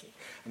information,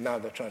 and now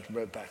they're trying to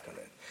row back on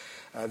it.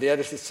 The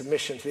editor's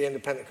submission to the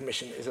Independent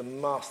Commission is a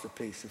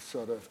masterpiece of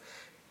sort of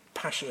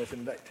passionate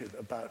invective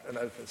about an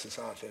open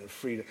society and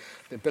freedom,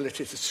 the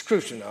ability to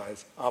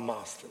scrutinise our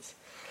masters.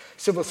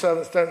 Civil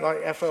servants don't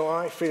like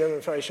FOI, freedom of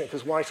information,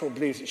 because Whitehall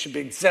believes it should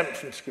be exempt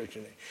from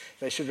scrutiny.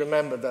 They should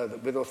remember, though,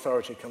 that with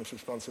authority comes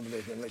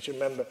responsibility, and they should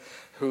remember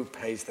who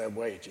pays their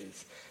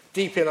wages.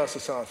 Deep in our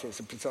society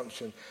is a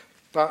presumption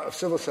of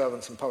civil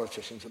servants and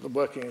politicians that the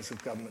workings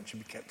of government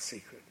should be kept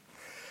secret.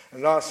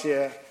 And last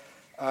year,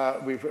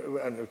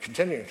 we're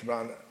continuing to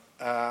run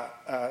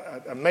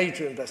a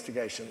major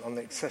investigation on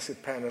the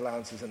excessive pay and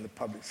allowances in the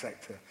public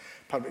sector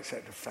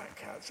fat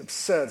cats,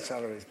 absurd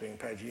salaries being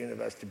paid to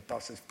university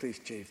bosses, police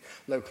chiefs,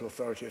 local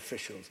authority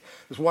officials.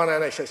 There's one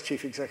NHS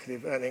chief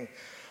executive earning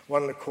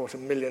 £1.25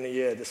 million a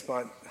year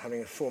despite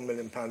having a £4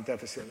 million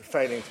deficit and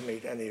failing to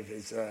meet any of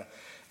his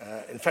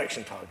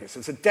infection targets.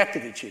 There's a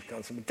deputy chief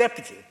constable,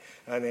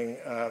 earning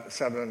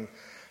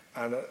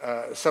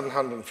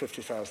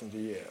 $750,000 a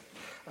year,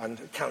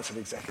 and council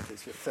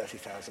executives with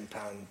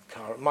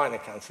 £30,000 minor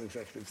council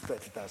executives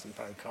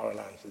 £30,000 car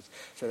allowances,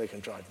 so they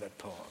can drive their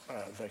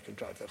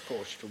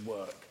Porsche to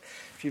work.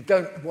 If you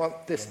don't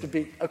want this to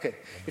be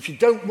if you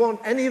don't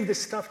want any of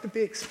this stuff to be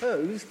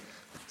exposed,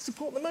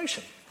 support the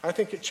motion. I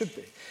think it should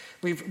be.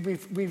 We've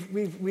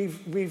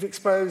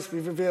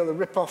revealed a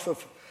rip-off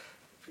of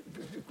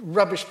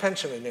rubbish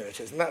pension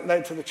annuities, and that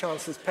led to the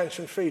Chancellor's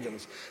pension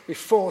freedoms. We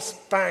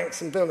forced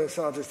banks and building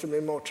societies to be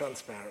more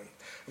transparent,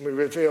 and we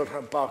revealed how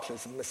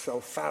Barclays had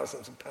missold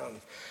thousands of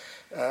pounds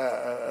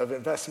of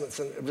investments,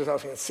 and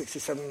resulting in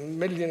 67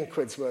 million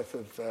quid's worth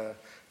of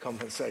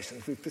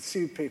compensations. We've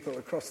pursued people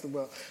across the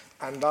world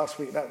And last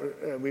week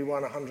we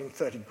won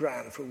 130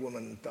 grand for a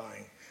woman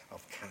dying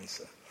of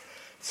cancer.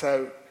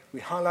 So we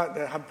highlight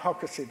the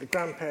hypocrisy, the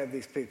grand pair of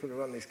these people who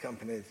run these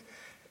companies,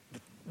 the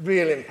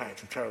real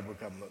impact of terrible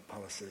government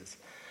policies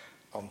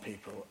on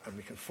people, and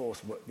we can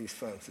force these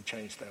firms to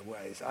change their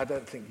ways. I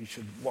don't think you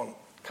should want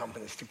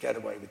companies to get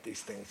away with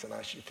these things, and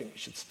I think you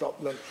should stop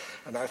them,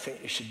 and I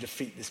think you should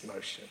defeat this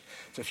motion.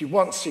 So if you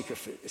want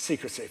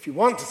secrecy, if you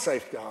want to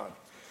safeguard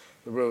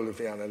the rule of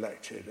the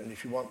unelected, and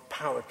if you want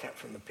power kept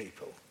from the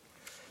people,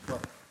 well,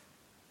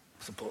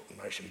 support the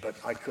motion, but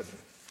I couldn't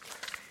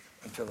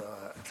until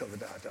the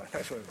day I die.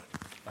 Thanks very much.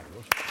 Thank you,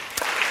 Roger.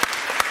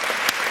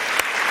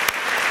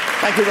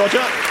 Thank you,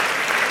 Roger.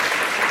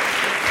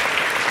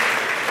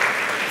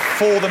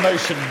 For the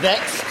motion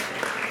next,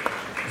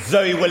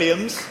 Zoe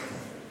Williams,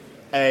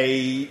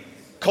 a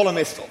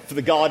columnist for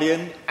The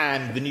Guardian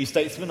and The New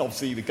Statesman.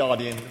 Obviously, The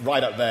Guardian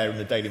right up there in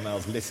the Daily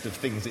Mail's list of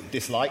things it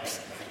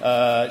dislikes.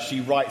 She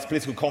writes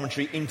political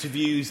commentary,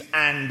 interviews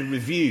and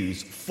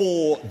reviews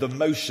for the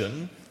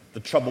motion.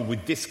 The trouble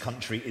with this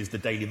country is the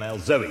Daily Mail.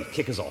 Zoe,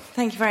 kick us off.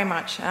 Thank you very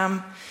much.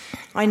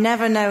 I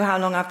never know how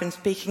long I've been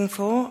speaking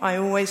for. I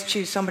always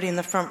choose somebody in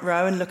the front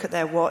row and look at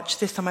their watch.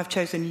 This time I've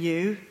chosen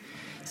you.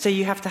 So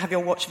you have to have your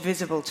watch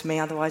visible to me,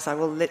 otherwise I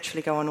will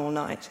literally go on all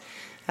night.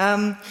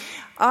 I'm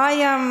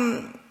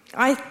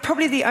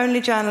probably the only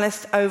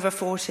journalist over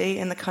 40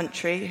 in the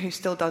country who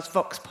still does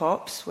Vox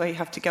Pops, where you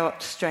have to go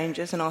up to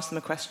strangers and ask them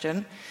a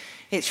question.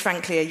 It's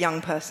frankly a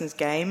young person's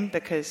game,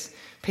 because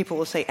people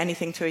will say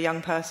anything to a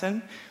young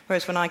person,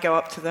 whereas when I go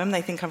up to them,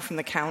 they think I'm from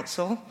the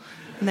council,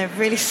 and they're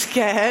really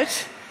scared,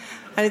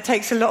 and it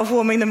takes a lot of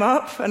warming them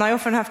up, and I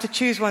often have to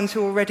choose ones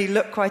who already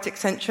look quite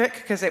eccentric,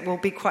 because it will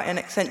be quite an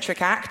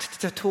eccentric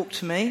act to talk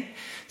to me.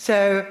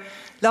 So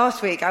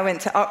last week I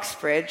went to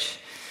Uxbridge.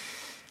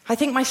 I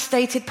think my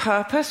stated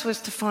purpose was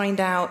to find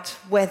out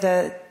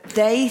whether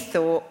they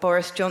thought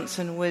Boris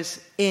Johnson was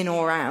in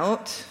or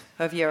out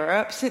of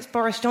Europe, since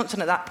Boris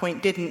Johnson at that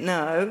point didn't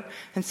know,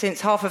 and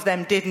since half of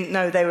them didn't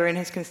know they were in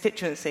his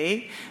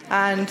constituency,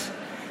 and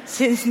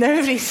since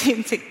nobody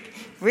seemed to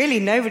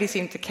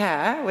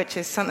care, which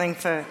is something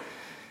for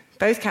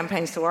both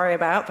campaigns to worry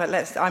about, but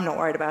I'm not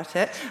worried about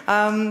it.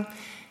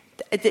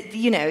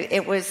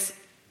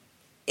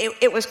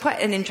 It was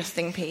quite an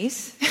interesting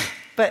piece.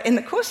 But in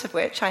the course of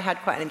which I had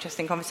quite an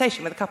interesting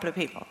conversation with a couple of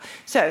people.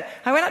 So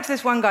I went up to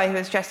this one guy who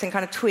was dressed in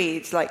kind of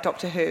tweeds like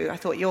Doctor Who. I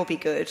thought, you'll be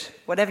good.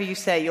 Whatever you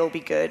say, you'll be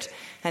good.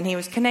 And he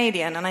was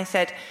Canadian. And I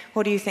said,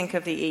 what do you think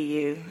of the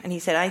EU? And he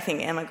said, I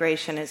think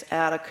immigration is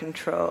out of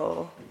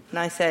control. And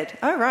I said,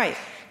 oh, right,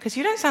 because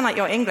you don't sound like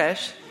you're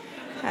English.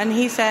 And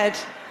he said,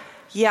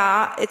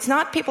 yeah, it's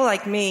not people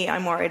like me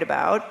I'm worried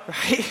about,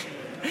 right?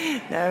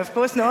 No, of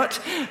course not.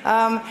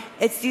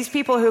 It's these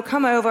people who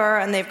come over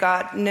and they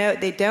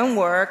don't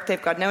work, they've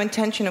got no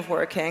intention of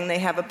working, they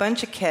have a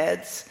bunch of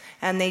kids,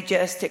 and they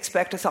just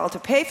expect us all to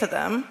pay for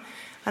them.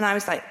 And I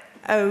was like,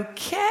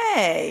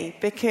 okay,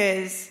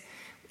 because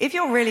if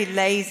you're really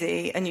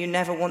lazy and you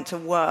never want to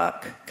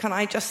work, can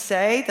I just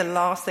say the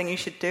last thing you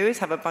should do is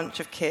have a bunch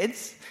of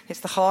kids?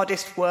 It's the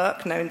hardest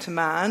work known to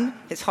man.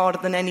 It's harder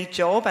than any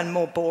job and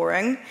more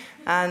boring.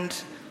 And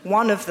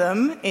one of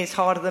them is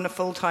harder than a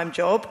full-time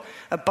job.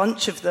 A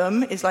bunch of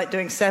them is like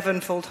doing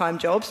 7 full-time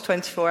jobs,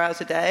 24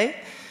 hours a day.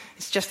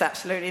 It's just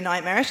absolutely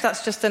nightmarish.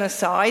 That's just an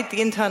aside. The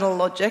internal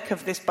logic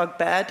of this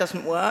bugbear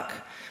doesn't work,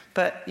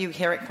 but you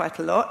hear it quite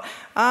a lot.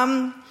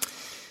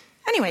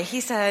 Anyway, he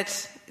said,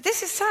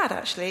 this is sad,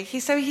 actually.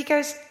 He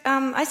goes,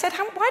 I said,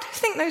 why do you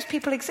think those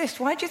people exist?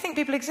 Why do you think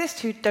people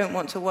exist who don't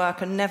want to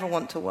work and never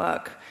want to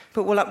work,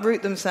 but will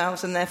uproot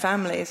themselves and their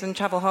families and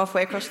travel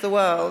halfway across the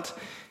world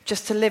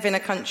just to live in a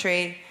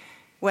country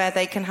where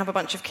they can have a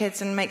bunch of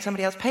kids and make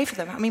somebody else pay for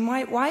them? I mean,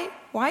 why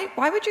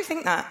would you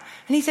think that?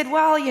 And he said,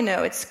 well,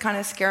 it's kind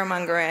of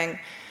scaremongering.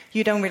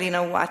 You don't really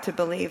know what to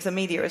believe. The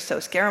media is so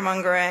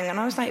scaremongering. And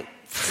I was like,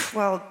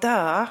 well,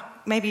 duh.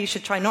 Maybe you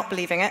should try not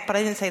believing it. But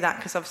I didn't say that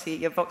because obviously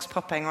you're vox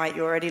popping, right?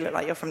 You already look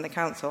like you're from the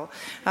council.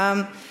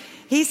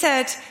 He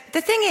said, the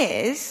thing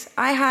is,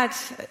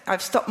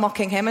 I've stopped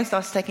mocking him and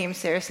started taking him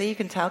seriously. You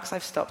can tell because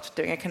I've stopped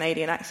doing a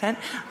Canadian accent.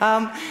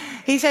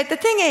 He said, the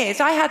thing is,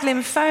 I had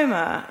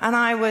lymphoma and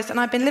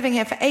I've been living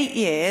here for 8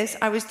 years.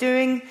 I was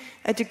doing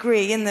a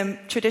degree in the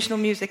traditional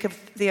music of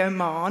the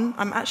Oman.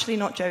 I'm actually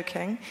not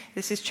joking.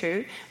 This is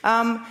true.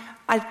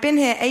 I've been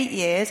here 8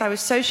 years. I was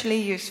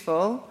socially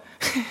useful.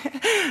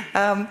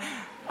 And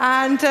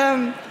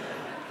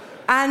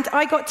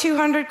I got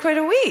 200 quid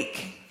a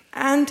week.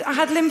 And I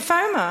had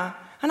lymphoma.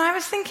 And I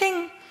was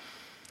thinking,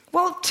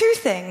 well, 2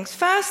 things.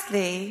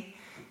 Firstly,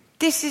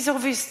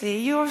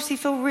 you obviously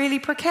feel really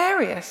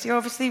precarious.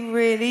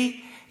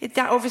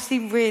 That obviously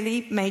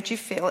really made you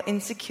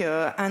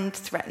insecure and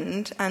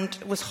threatened and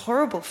was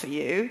horrible for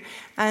you,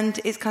 and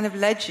it's kind of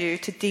led you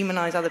to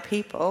demonize other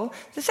people.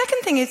 The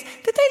second thing is,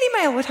 the Daily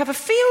Mail would have a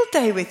field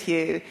day with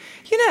you.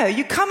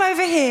 You come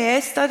over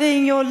here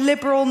studying your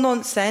liberal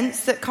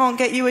nonsense that can't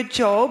get you a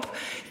job.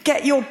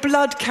 get your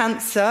blood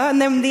cancer,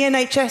 and then the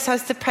NHS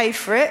has to pay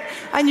for it,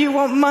 and you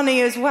want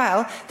money as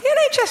well, the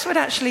NHS would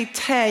actually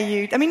tear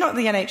you. I mean, not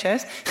the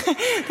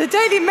NHS, the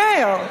Daily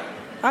Mail.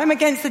 I'm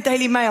against the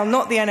Daily Mail,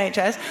 not the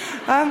NHS.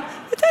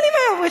 The Daily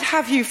Mail would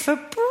have you for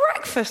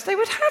breakfast. They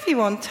would have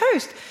you on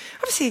toast.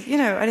 Obviously,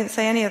 I didn't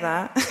say any of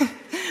that.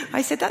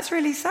 I said, that's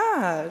really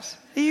sad.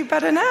 Are you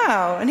better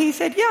now? And he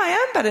said, yeah, I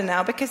am better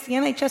now because the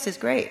NHS is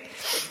great.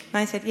 And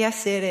I said,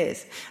 yes, it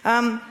is.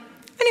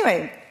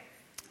 Anyway,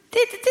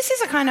 this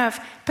is a kind of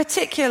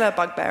particular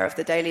bugbear of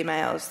the Daily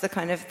Mail's, the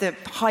kind of the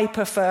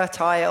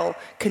hyper-fertile,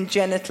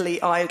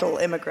 congenitally idle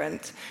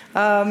immigrant.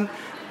 And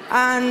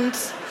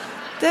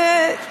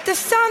the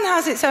Sun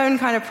has its own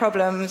kind of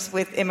problems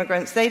with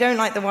immigrants. They don't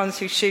like the ones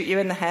who shoot you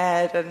in the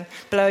head and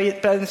blow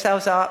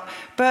themselves up.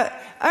 But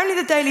only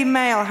the Daily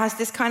Mail has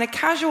this kind of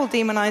casual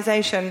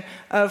demonization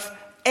of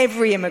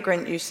every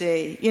immigrant you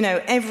see.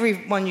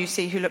 Everyone you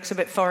see who looks a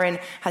bit foreign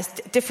has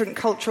different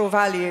cultural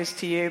values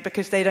to you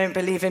because they don't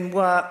believe in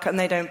work and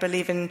they don't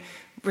believe in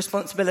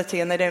responsibility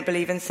and they don't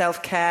believe in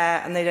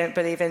self-care and they don't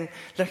believe in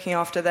looking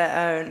after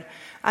their own.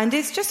 And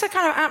it's just a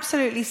kind of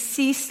absolutely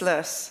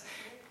ceaseless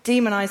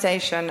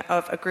demonization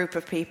of a group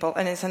of people,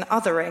 and it's an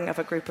othering of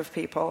a group of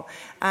people.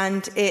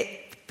 And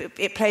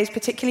it plays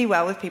particularly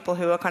well with people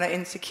who are kind of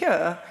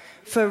insecure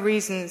for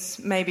reasons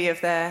maybe of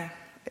their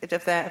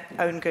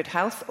own good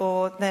health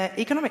or their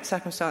economic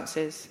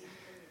circumstances.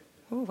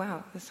 Oh,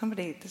 wow, there's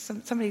somebody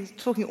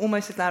talking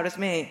almost as loud as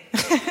me.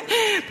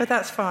 But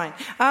that's fine.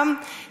 Now,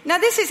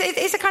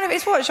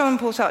 it's what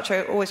Jean-Paul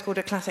Sartre always called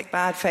a classic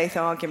bad faith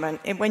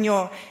argument. When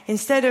you're,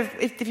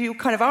 if you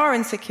kind of are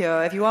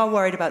insecure, if you are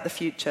worried about the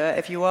future,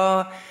 if you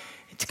are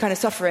kind of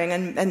suffering,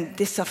 and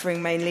this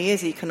suffering mainly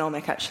is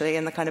economic, actually,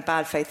 in the kind of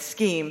bad faith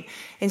scheme,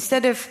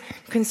 instead of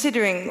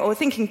considering or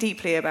thinking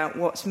deeply about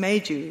what's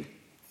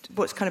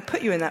kind of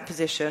put you in that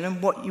position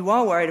and what you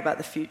are worried about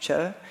the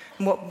future,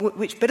 and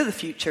which bit of the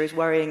future is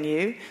worrying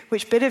you,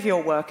 which bit of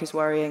your work is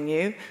worrying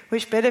you,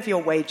 which bit of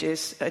your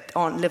wages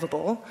aren't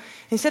livable.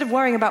 Instead of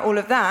worrying about all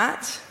of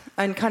that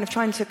and kind of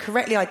trying to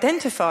correctly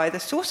identify the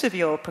source of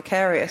your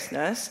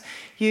precariousness,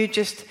 you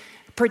just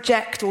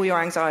project all your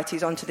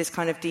anxieties onto this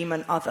kind of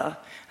demon other.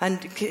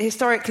 And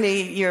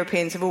historically,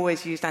 Europeans have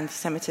always used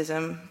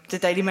anti-Semitism. The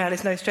Daily Mail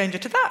is no stranger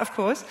to that, of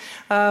course.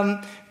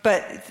 But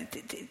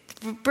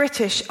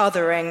British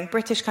othering,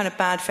 British kind of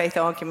bad faith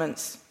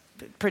arguments,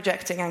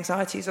 projecting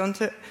anxieties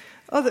onto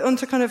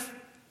kind of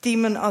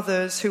demon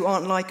others who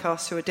aren't like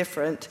us, who are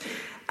different,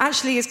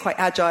 actually is quite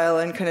agile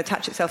and can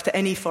attach itself to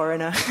any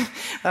foreigner.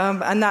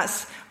 And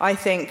that's, I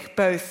think,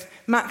 both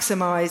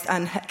maximised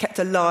and kept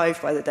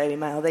alive by the Daily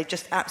Mail. They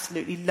just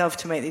absolutely love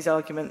to make these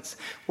arguments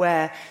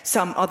where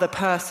some other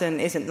person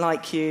isn't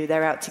like you,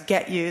 they're out to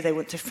get you, they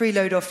want to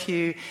freeload off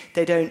you,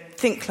 they don't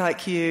think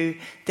like you,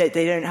 they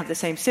don't have the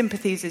same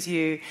sympathies as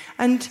you.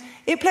 And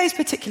it plays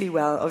particularly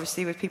well,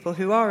 obviously, with people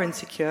who are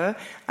insecure,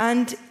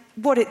 and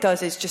what it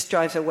does is just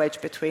drives a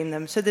wedge between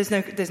them. So there's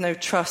no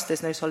trust,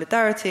 there's no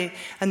solidarity,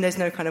 and there's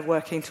no kind of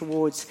working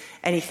towards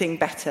anything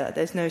better.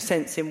 There's no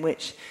sense in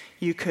which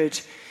you could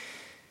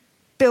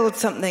build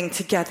something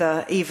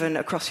together, even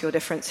across your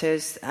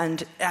differences,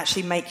 and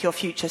actually make your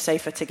future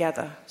safer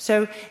together.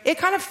 So it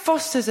kind of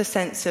fosters a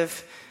sense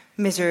of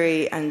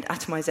misery and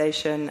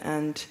atomization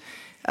and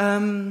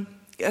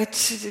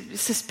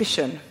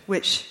suspicion,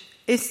 which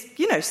is,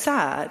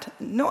 sad.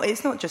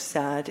 It's not just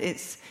sad,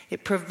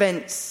 it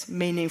prevents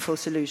meaningful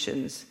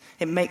solutions.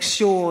 It makes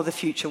sure the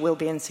future will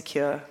be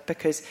insecure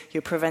because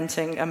you're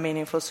preventing a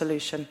meaningful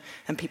solution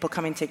and people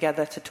coming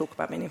together to talk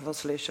about meaningful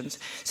solutions.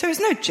 So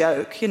it's no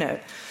joke,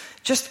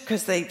 Just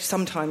because they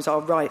sometimes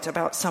are right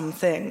about some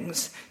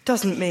things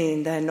doesn't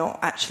mean they're not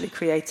actually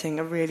creating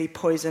a really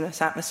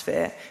poisonous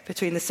atmosphere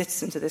between the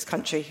citizens of this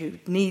country who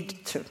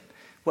need to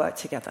work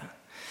together.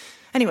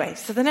 Anyway,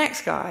 so the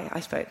next guy I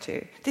spoke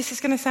to, this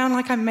is going to sound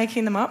like I'm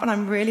making them up, and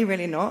I'm really,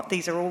 really not.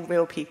 These are all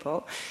real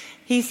people.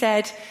 He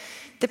said,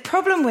 the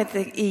problem with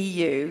the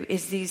EU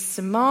is these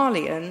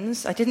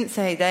Somalians, I didn't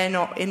say they're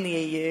not in the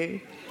EU,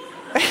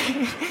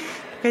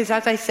 because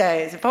as I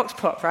say, it's a vox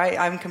pop, right?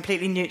 I'm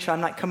completely neutral.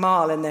 I'm like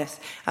Kamal in this.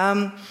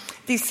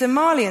 These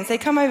Somalians, they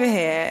come over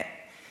here.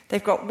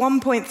 They've got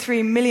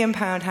 £1.3 million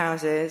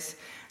houses,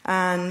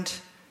 and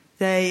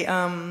they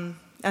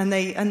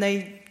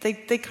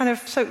kind of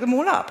soak them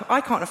all up. I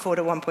can't afford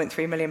a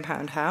 £1.3 million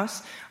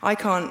house.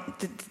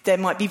 There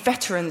might be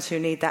veterans who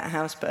need that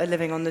house but are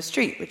living on the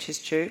street, which is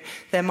true.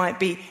 There might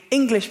be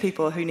English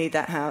people who need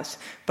that house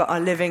but are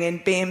living in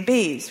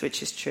B&Bs,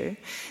 which is true.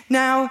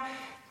 Now,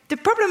 the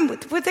problem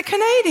with the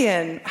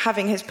Canadian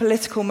having his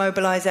political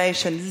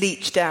mobilisation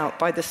leached out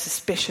by the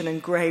suspicion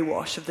and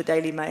grey-wash of the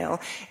Daily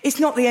Mail, it's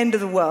not the end of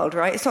the world,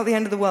 right? It's not the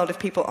end of the world if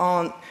people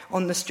aren't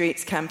on the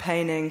streets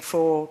campaigning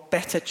for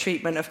better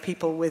treatment of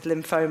people with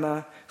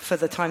lymphoma for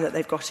the time that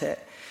they've got it.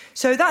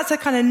 So that's a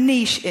kind of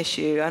niche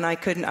issue, and I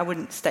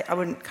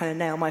wouldn't kind of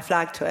nail my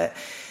flag to it.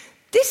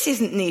 This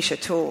isn't niche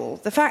at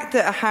all. The fact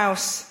that a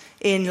house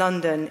in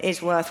London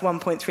is worth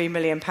 £1.3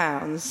 million,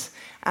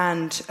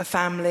 and a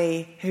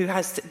family who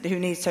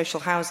needs social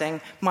housing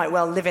might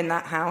well live in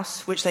that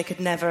house, which they could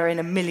never in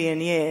a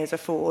million years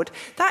afford.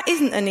 That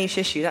isn't a niche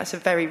issue. That's a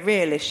very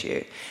real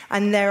issue.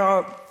 And there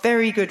are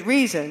very good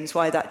reasons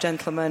why that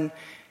gentleman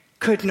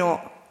could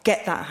not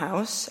get that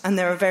house, and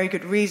there are very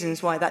good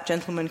reasons why that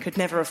gentleman could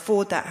never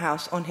afford that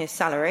house on his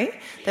salary.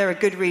 There are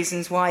good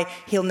reasons why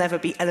he'll never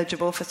be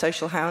eligible for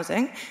social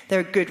housing. There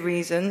are good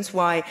reasons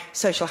why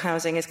social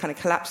housing is kind of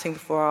collapsing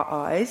before our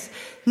eyes.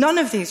 None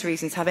of these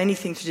reasons have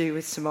anything to do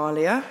with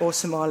Somalia or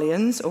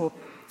Somalians or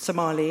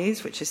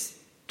Somalis, which is,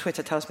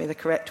 Twitter tells me, the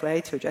correct way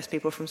to address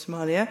people from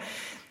Somalia.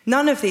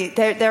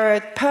 There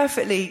are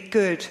perfectly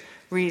good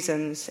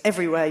reasons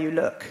everywhere you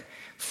look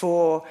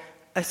for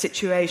a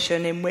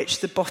situation in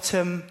which the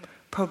bottom,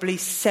 probably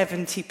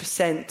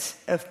 70%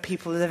 of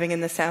people living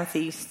in the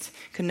southeast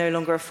can no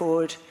longer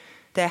afford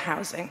their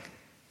housing.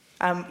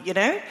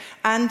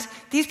 And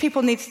these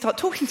people need to start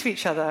talking to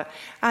each other.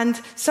 And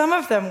some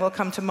of them will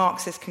come to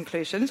Marxist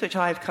conclusions, which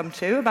I've come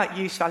to, about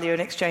use value and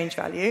exchange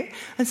value.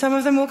 And some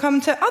of them will come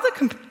to other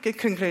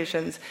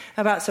conclusions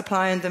about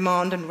supply and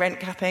demand and rent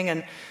capping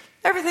and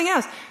everything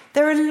else.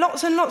 There are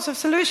lots and lots of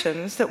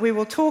solutions that we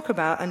will talk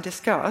about and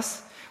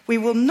discuss. We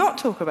will not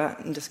talk about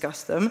and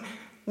discuss them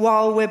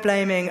while we're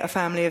blaming a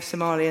family of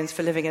Somalians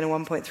for living in a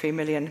 £1.3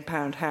 million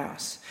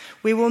house.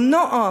 We will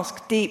not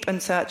ask deep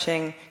and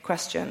searching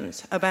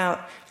questions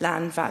about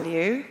land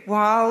value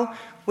while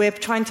we're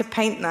trying to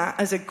paint that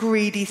as a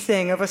greedy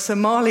thing of a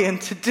Somalian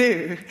to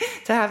do,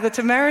 to have the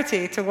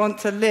temerity to want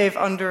to live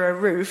under a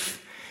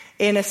roof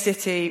in a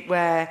city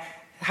where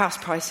house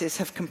prices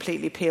have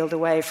completely peeled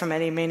away from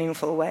any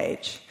meaningful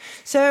wage.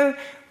 So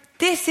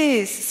this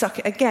is,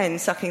 sucking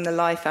the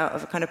life out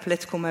of a kind of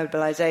political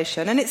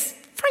mobilisation, and it's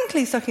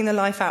frankly sucking the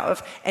life out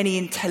of any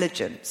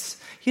intelligence.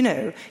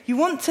 You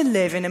want to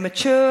live in a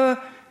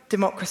mature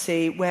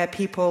democracy where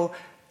people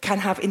can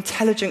have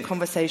intelligent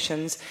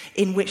conversations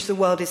in which the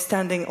world is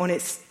standing on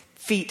its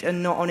feet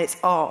and not on its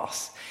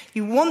arse.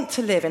 You want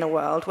to live in a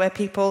world where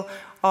people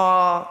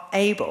are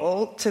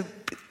able to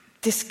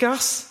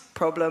discuss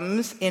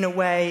problems in a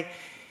way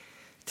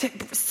that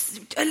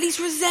at least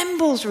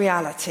resembles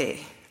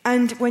reality.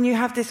 And when you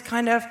have this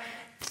kind of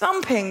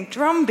thumping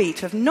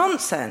drumbeat of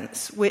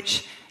nonsense,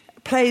 which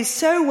plays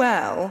so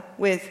well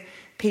with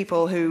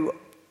people who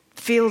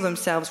feel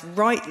themselves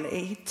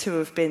rightly to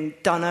have been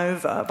done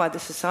over by the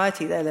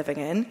society they're living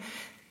in.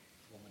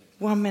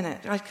 1 minute,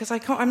 because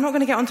I'm not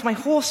going to get onto my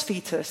horse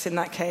fetus in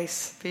that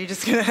case. But I'm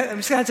just going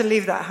to have to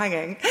leave that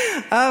hanging.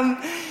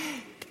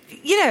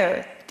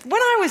 When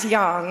I was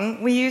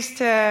young,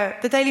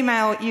 the Daily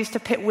Mail used to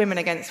pit women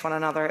against one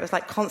another. It was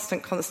like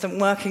constant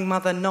working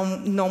mother,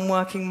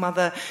 non-working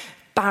mother,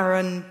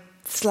 barren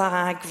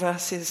slag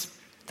versus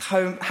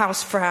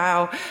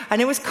Hausfrau.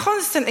 And it was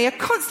constantly a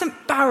constant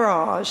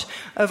barrage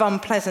of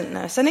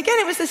unpleasantness. And again,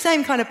 it was the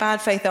same kind of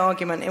bad faith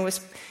argument. It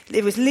was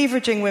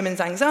leveraging women's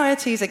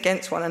anxieties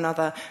against one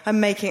another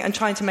and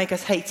trying to make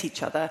us hate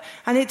each other.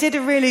 And it did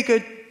a really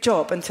good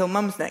job until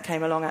Mumsnet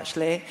came along,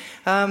 actually.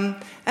 And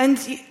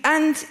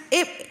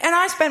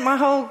I spent my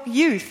whole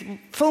youth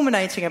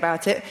fulminating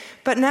about it.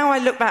 But now I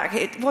look back,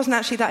 it wasn't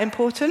actually that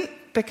important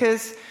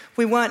because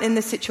we weren't in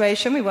this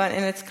situation. We weren't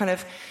in this kind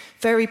of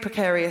very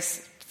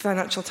precarious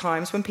financial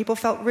times when people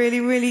felt really,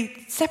 really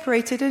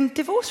separated and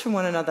divorced from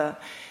one another.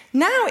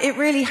 Now it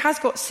really has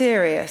got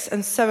serious,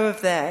 and so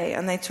have they.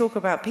 And they talk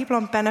about people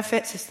on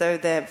benefits as though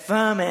they're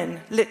vermin,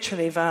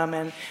 literally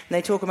vermin. And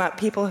they talk about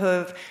people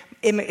who've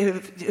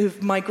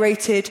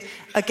migrated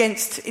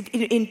against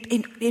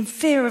in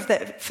fear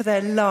for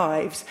their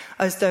lives,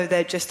 as though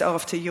they're just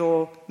after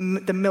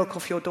the milk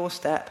off your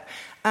doorstep.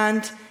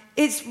 And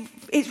it's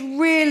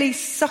really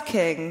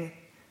sucking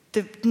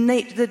the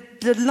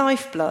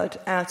lifeblood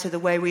out of the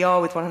way we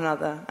are with one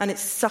another, and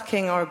it's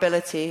sucking our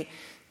ability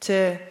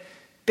to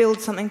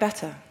build something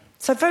better.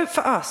 So vote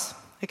for us,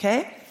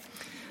 okay?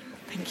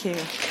 Thank you.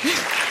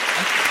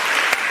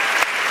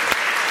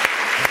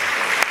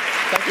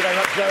 Thank you very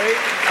much, Zoe.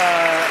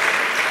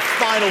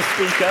 Final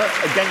speaker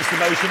against the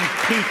motion,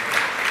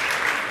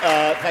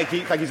 thank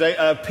you, Zoe.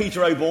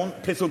 Peter Oborne,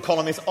 political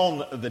columnist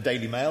on the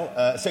Daily Mail,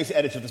 associate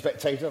editor of The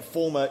Spectator,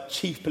 former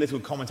chief political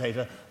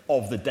commentator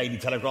of the Daily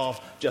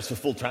Telegraph. Just for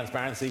full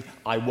transparency,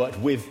 I worked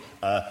with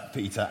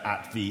Peter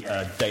at the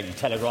Daily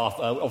Telegraph.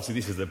 Obviously,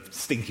 this is a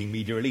stinking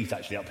media elite,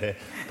 actually, up here,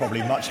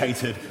 probably much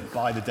hated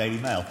by the Daily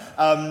Mail.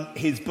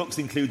 His books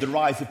include The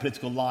Rise of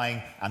Political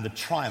Lying and The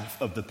Triumph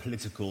of the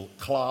Political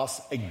Class.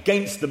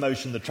 Against the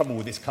motion, the trouble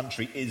with this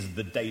country is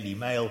the Daily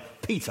Mail.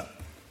 Peter.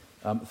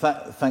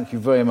 Thank you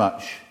very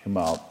much,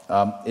 Kamal.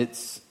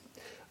 First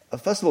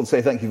of all, to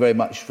say thank you very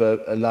much for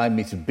allowing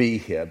me to be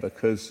here,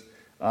 because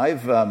working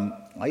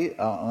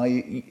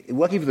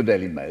for the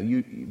Daily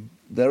Mail,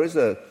 there is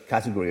a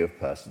category of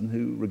person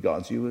who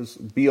regards you as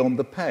beyond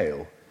the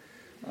pale.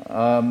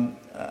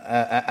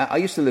 I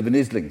used to live in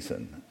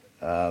Islington,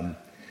 and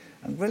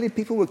really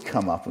people would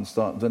come up and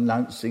start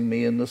denouncing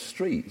me in the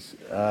streets.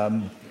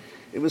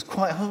 It was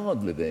quite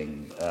hard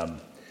living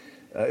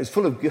It's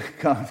full of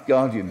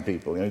Guardian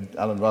people,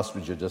 Alan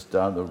Rusbridger just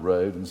down the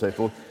road and so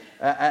forth.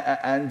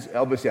 And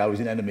obviously I was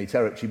in enemy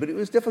territory, but it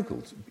was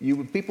difficult.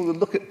 People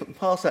would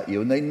pass at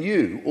you, and they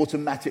knew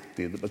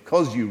automatically that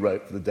because you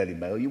wrote for the Daily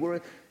Mail, you were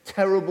a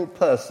terrible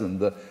person,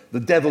 the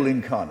devil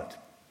incarnate.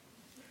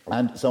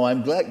 And so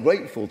I'm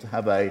grateful to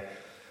have I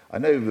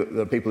know that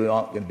there are people who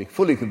aren't going to be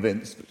fully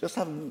convinced, but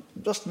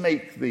just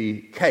make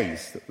the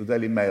case that the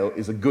Daily Mail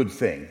is a good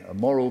thing, a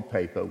moral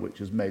paper which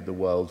has made the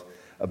world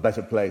a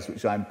better place,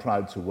 which I'm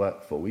proud to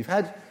work for. We've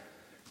had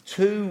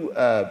two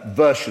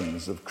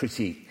versions of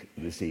critique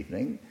this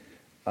evening,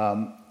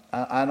 and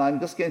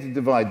I'm just going to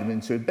divide them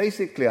into,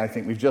 basically, I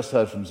think we've just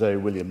heard from Zoe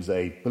Williams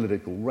a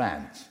political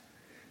rant.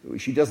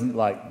 She doesn't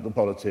like the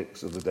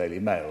politics of the Daily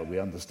Mail. We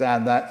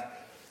understand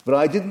that, but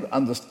I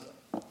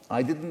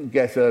didn't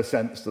get a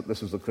sense that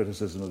this was a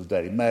criticism of the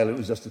Daily Mail. It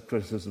was just a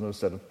criticism of a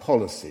set of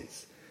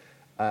policies.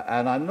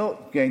 And I'm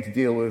not going to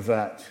deal with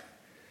that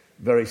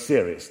very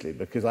seriously,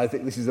 because I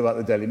think this is about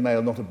the Daily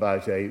Mail, not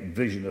about a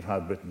vision of how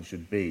Britain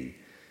should be.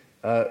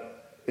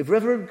 If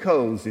Reverend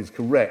Coles is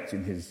correct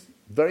in his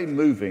very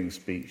moving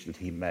speech that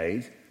he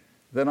made,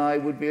 then I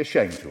would be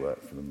ashamed to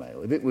work for the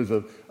Mail. If it was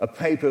a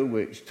paper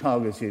which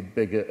was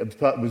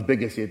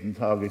bigoted and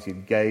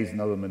targeted gays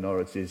and other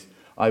minorities,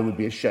 I would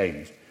be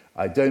ashamed.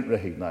 I don't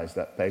recognise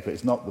that paper.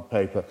 It's not the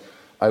paper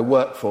I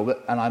work for,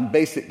 and I'm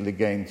basically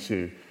going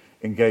to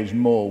engage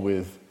more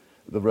with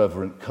the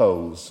Reverend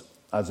Coles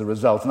as a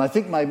result. And I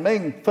think my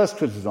first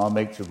criticism I'll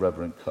make to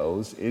Reverend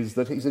Coles is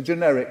that he's a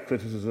generic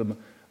criticism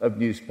of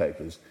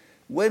newspapers.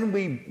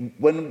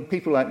 When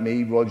people like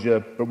me,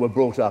 Roger, were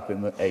brought up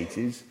in the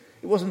 80s,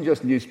 it wasn't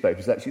just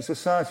newspapers, actually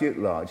society at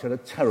large had a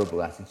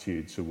terrible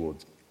attitude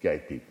towards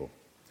gay people.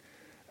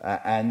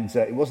 And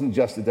it wasn't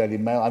just the Daily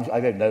Mail. I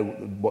don't know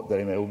what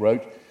Daily Mail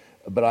wrote,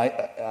 but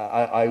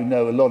I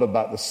know a lot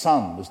about The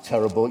Sun was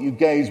terrible. You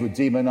gays were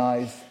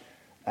demonised,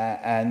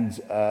 and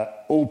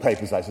all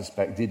papers, I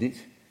suspect, did it.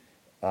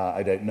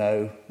 I don't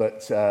know,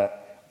 but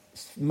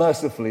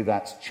mercifully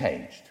that's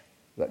changed.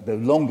 That no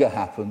longer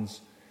happens,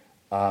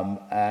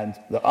 and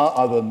there are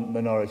other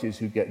minorities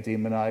who get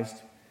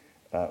demonised,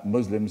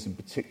 Muslims in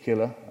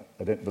particular.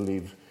 I don't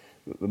believe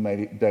that the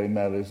Daily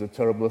Mail is a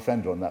terrible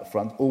offender on that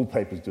front. All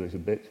papers do it a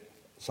bit.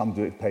 Some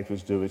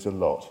papers do it a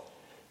lot.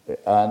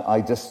 And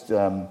I just...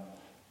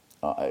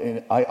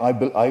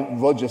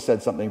 Roger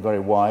said something very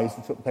wise.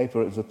 The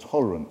paper is a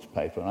tolerant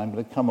paper, and I'm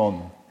going to come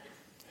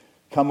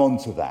on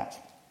to that.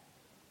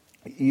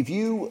 If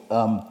you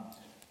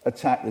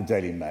attack the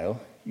Daily Mail,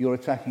 you're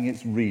attacking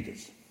its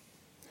readers.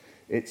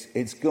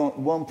 It's got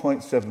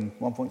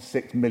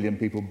 1.6 million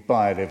people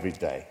buy it every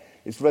day.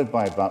 It's read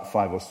by about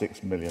 5 or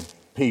 6 million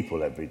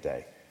people every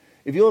day.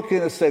 If you're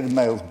going to say the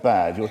Mail's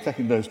bad, you're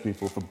attacking those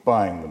people for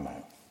buying the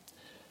Mail.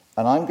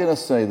 And I'm going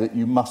to say that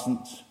you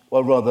mustn't,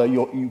 well, rather,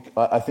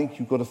 I think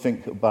you've got to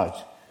think about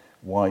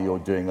why you're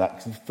doing that.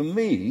 Because for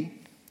me,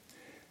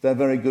 they're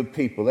very good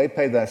people. They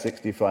pay their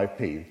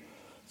 65p.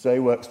 Zoe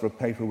works for a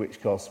paper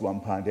which costs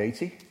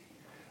 £1.80.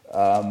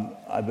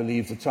 I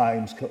believe the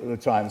Times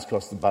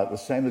costs about the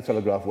same. The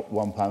Telegraph,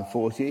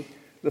 £1.40.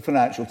 The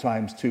Financial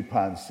Times,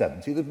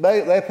 £2.70.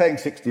 They're paying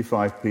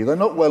 65p. They're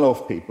not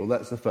well-off people.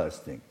 That's the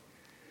first thing.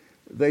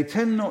 They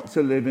tend not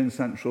to live in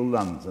central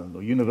London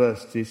or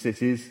university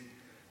cities.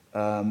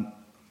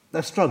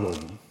 They're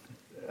struggling.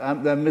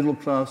 They're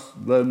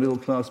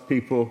middle-class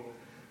people.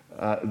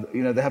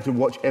 They have to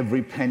watch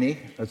every penny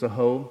as a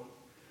whole.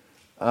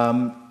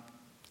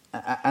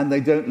 And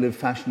they don't live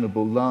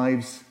fashionable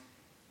lives.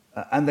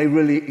 And they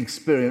really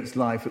experience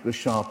life at the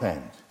sharp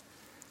end.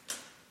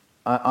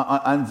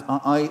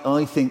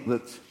 I think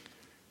that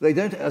they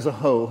don't, as a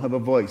whole, have a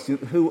voice. I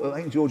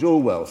think George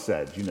Orwell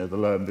said, the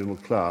lower middle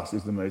class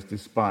is the most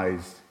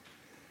despised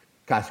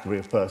category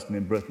of person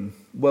in Britain.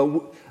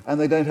 Well,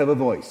 and they don't have a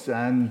voice.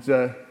 And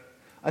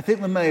I think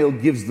the Mail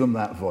gives them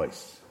that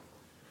voice.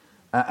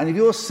 And if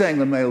you're saying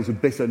the Mail's a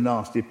bitter,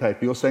 nasty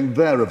paper, you're saying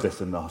they're a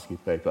bitter, nasty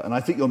paper. And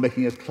I think you're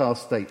making a class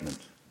statement.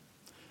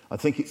 I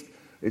think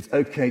it's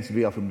okay to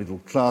be upper middle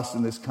class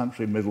in this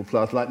country, middle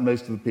class, like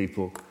most of the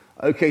people.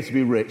 Okay to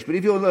be rich. But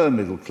if you're lower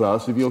middle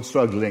class, if you're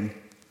struggling,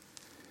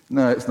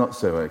 no, it's not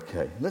so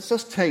okay. Let's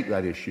just take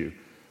that issue,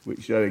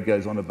 which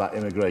goes on about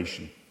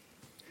immigration.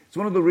 It's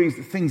one of the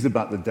things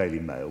about the Daily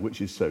Mail,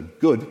 which is so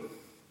good,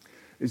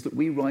 is that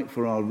we write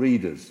for our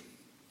readers.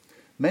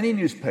 Many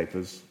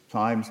newspapers,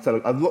 Times,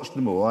 Telegraph, I've watched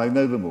them all, I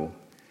know them all,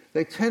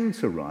 they tend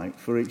to write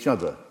for each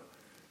other.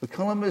 The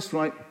columnists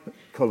write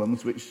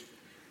columns which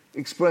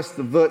express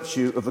the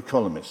virtue of the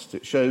columnist.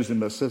 It shows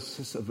him a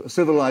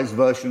civilized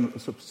version, a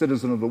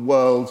citizen of the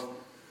world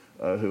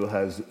who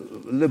has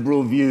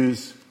liberal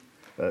views,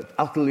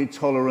 utterly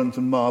tolerant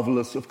and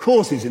marvellous. Of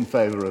course he's in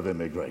favour of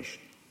immigration.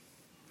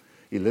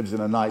 He lives in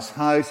a nice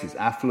house, he's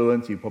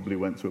affluent, he probably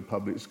went to a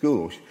public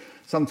school.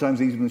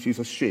 Sometimes even she's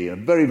a she,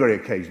 and very, very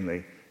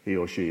occasionally he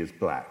or she is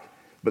black.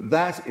 But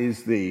that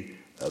is the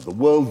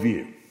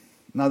worldview.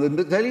 Now,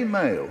 the Daily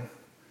Mail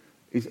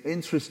is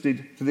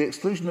interested to the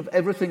exclusion of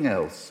everything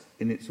else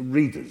in its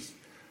readers,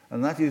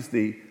 and that is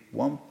the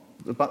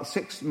about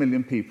 6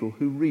 million people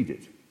who read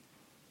it.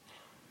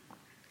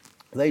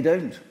 They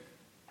don't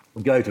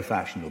go to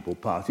fashionable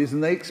parties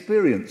and they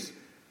experience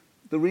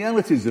the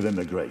realities of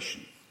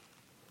immigration.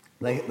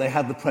 They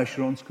have the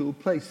pressure on school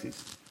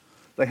places.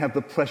 They have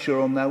the pressure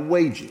on their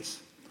wages.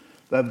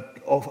 They're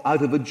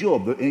out of a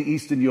job. In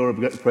Eastern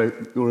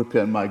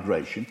European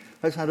migration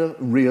has had a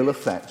real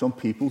effect on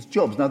people's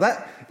jobs. Now,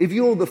 if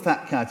you're the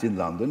fat cat in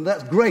London,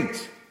 that's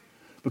great,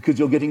 because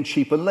you're getting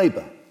cheaper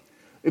labour.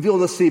 If you're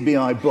the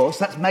CBI boss,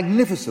 that's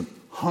magnificent.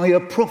 Higher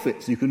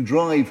profits. You can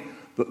drive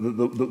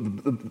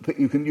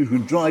you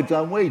can drive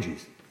down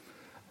wages.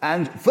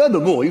 And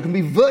furthermore, you can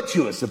be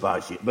virtuous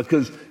about it,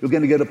 because you're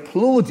going to get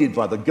applauded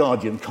by the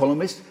Guardian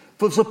columnist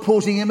for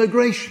supporting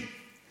immigration.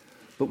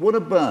 But what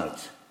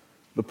about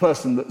the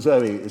person that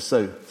Zoe is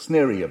so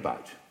sneery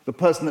about? The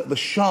person at the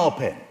sharp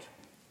end?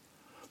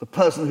 The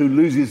person who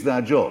loses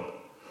their job,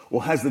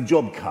 or has the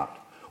job cut,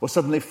 or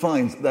suddenly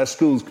finds that their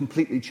school's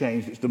completely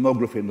changed its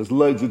demography and there's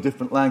loads of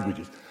different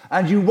languages,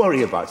 and you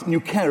worry about it and you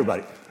care about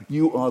it.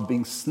 You are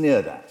being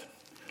sneered at.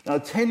 Now,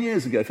 10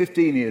 years ago,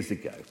 15 years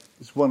ago,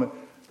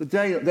 the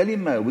Daily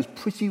Mail was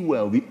pretty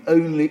well the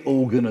only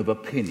organ of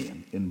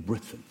opinion in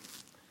Britain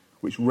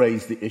which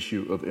raised the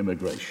issue of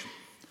immigration.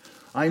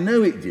 I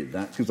know it did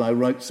that because I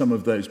wrote some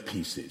of those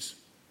pieces.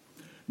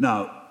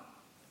 Now,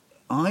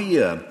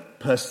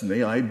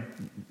 personally, I'm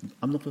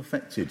not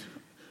affected,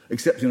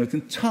 except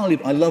entirely.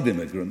 I love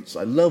immigrants.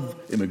 I love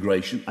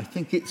immigration. I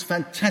think it's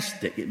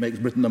fantastic. It makes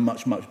Britain a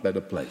much, much better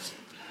place.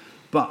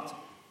 But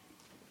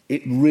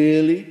it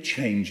really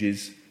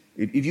changes.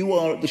 If you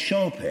are at the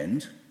sharp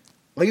end,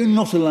 are you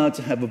not allowed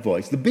to have a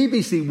voice? The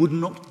BBC would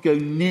not go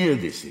near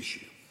this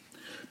issue,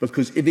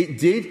 because if it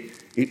did,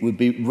 it would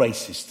be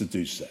racist to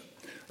do so.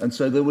 And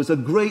so there was a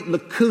great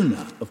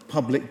lacuna of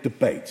public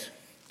debate.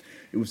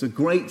 It was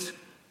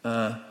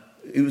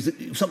it was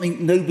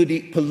something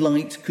nobody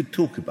polite could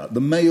talk about.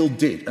 The Mail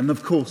did. And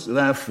of course,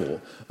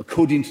 therefore,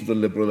 according to the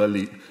liberal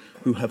elite,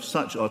 who have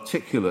such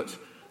articulate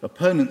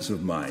opponents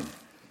of mine,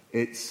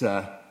 it's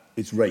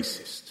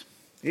racist.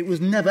 It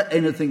was never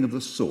anything of the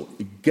sort.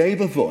 It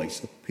gave a voice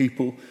to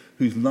people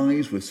whose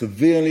lives were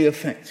severely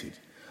affected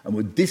and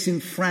were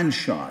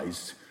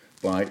disenfranchised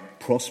by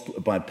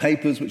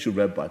papers which are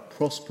read by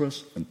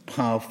prosperous and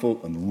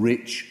powerful and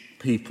rich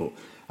people.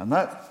 And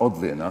that,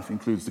 oddly enough,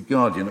 includes The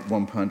Guardian at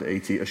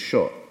 £1.80 a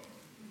shot.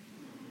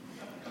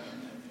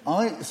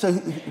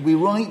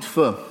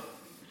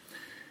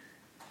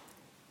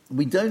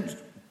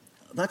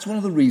 That's one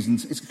of the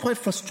reasons. It's quite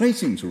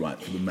frustrating to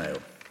write for the Mail.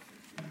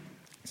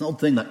 It's an odd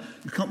thing that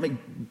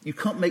you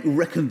can't make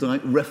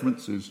recondite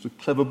references to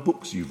clever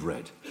books you've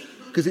read,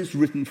 because it's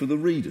written for the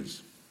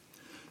readers.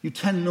 You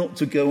tend not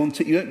to go on.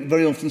 You don't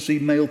very often see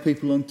Mail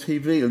people on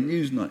TV and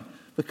Newsnight,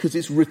 because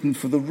it's written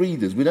for the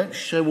readers. We don't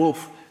show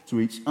off to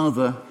each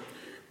other.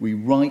 We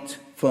write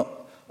for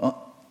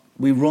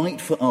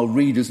our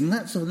readers, and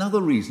that's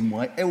another reason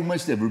why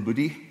almost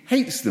everybody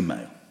hates the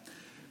Mail,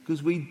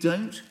 because we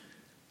don't.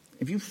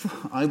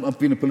 I've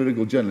been a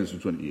political journalist for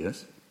 20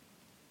 years.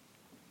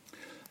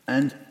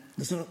 And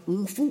there's an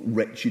awful,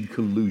 wretched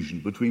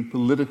collusion between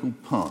political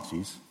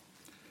parties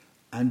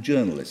and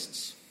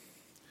journalists.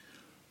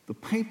 The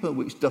paper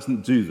which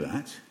doesn't do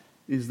that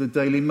is the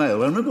Daily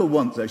Mail. I remember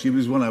once, actually, it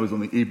was when I was on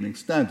the Evening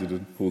Standard,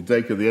 and Paul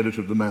Dacre, the editor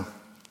of the Mail,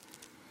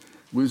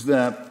 was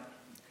there.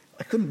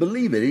 I couldn't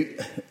believe it.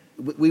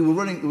 We were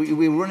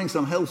running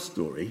some health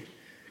story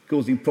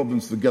causing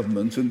problems to the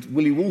government, and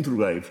Willie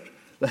Waldegrave,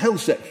 the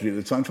health secretary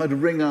at the time, tried to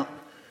ring up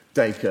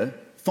Dacre.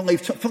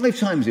 Five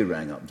times he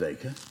rang up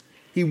Dacre.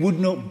 He would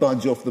not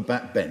budge off the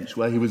back bench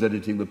where he was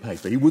editing the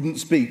paper. He wouldn't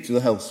speak to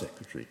the health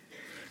secretary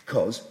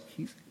because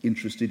he's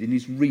interested in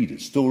his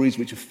readers, stories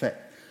which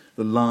affect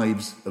the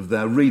lives of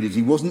their readers.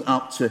 He wasn't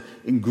up to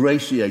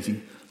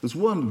ingratiating. There's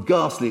one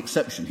ghastly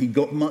exception. He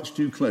got much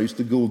too close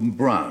to Gordon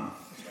Brown.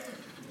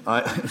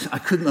 I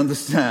couldn't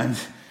understand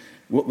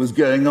what was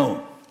going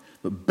on.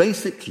 But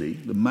basically,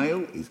 the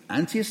Mail is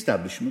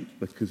anti-establishment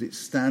because it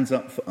stands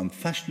up for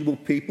unfashionable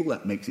people.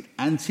 That makes it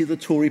anti the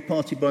Tory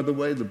party, by the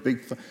way, the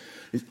big...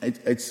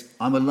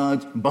 I'm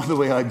allowed, by the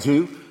way,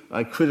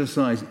 I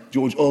criticise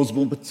George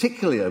Osborne,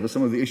 particularly over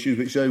some of the issues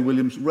which Joe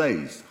Williams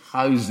raised.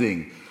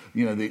 Housing,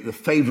 the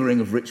favouring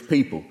of rich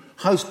people.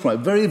 House price,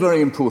 very, very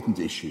important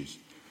issues.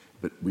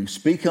 But we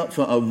speak up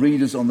for our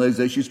readers on those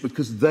issues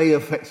because they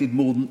affected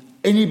more than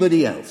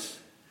anybody else.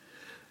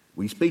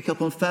 We speak up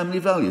on family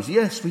values.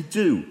 Yes, we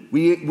do.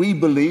 We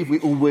believe, we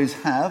always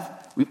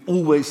have, we've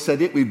always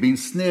said it, we've been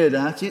sneered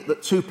at it,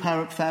 that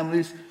two-parent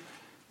families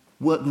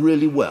work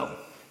really well.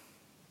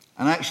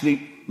 And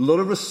actually, a lot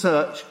of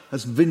research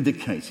has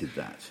vindicated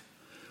that.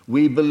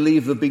 We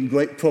believe there have been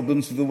great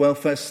problems with the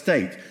welfare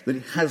state, that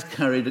it has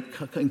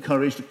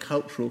encouraged a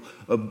culture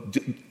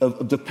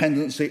of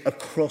dependency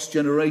across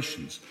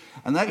generations.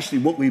 And actually,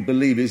 what we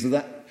believe is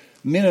that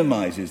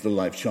minimises the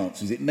life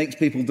chances. It makes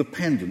people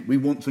dependent. We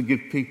want to give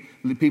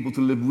people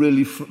to live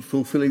really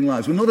fulfilling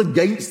lives. We're not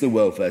against the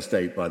welfare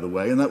state, by the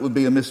way, and that would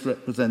be a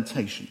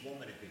misrepresentation. 1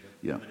 minute, Peter.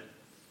 Yeah.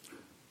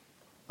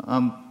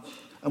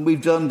 And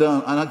we've and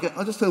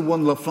I'll just tell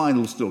one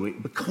final story.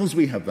 Because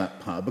we have that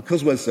power,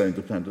 because we're so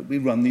independent, we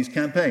run these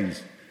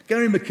campaigns.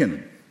 Gary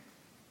McKinnon.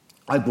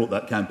 I brought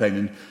that campaign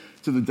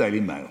into the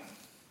Daily Mail.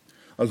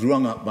 I was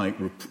rung up by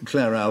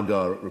Claire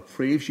Algar at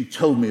Reprieve. She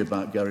told me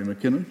about Gary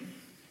McKinnon.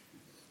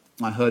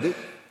 I heard it.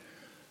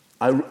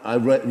 I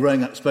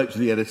rang up, spoke to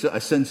the editor. I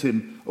sent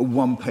him a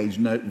one-page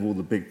note with all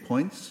the big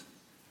points.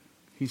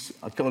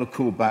 I got a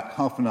call back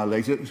half an hour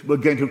later. We're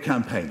going to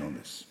campaign on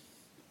this.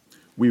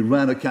 We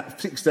ran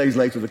 6 days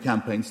later, the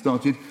campaign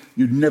started.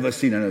 You'd never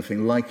seen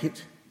anything like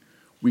it.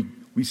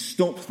 We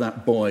stopped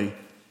that boy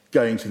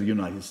going to the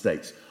United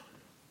States.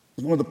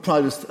 One of the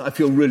proudest, I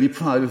feel really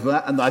proud of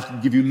that, and I can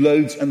give you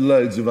loads and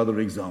loads of other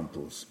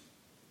examples.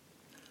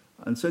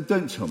 And so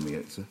don't tell me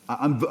it's...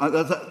 I'm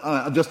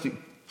just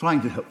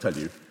trying to tell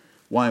you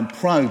why I'm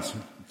proud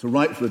to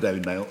write for the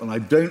Daily Mail, and I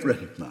don't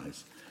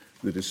recognise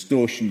the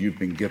distortion you've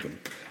been given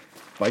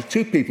by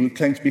two people who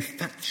claim to be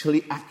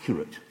factually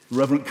accurate.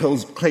 Reverend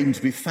Coles claimed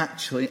to be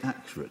factually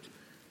accurate.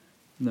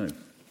 No.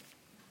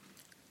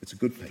 It's a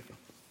good paper.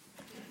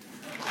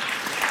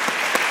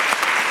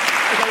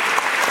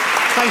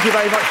 Thank you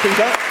very much,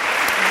 Peter.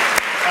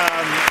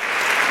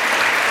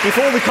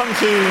 Before we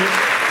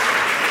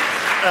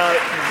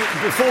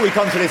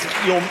come to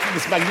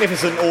this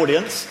magnificent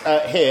audience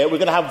here, we're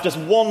going to have just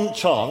one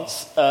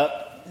chance,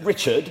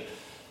 Richard,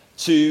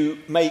 to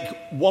make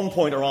 1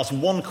 point or ask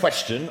one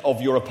question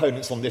of your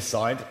opponents on this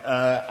side,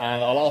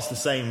 and I'll ask the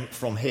same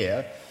from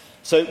here.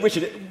 So,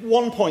 Richard,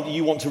 1 point that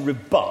you want to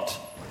rebut,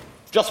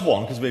 just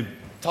one, because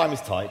time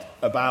is tight,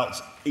 about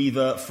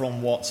either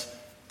from what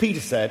Peter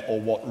said or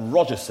what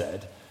Roger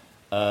said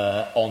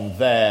on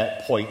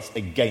their points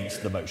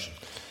against the motion.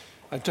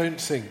 I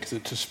don't think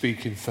that to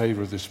speak in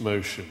favour of this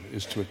motion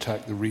is to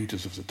attack the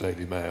readers of the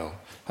Daily Mail.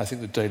 I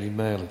think the Daily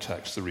Mail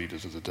attacks the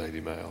readers of the Daily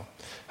Mail.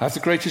 I have the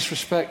greatest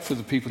respect for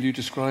the people you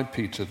described,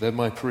 Peter. They're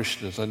my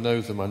parishioners. I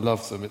know them. I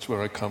love them. It's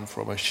where I come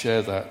from. I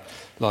share that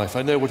life.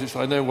 I know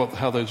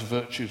how those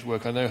virtues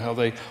work. I know how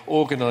they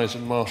organise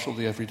and marshal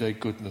the everyday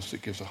goodness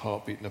that gives a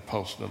heartbeat and a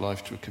pulse and a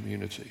life to a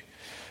community.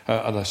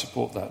 And I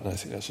support that, and I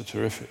think that's a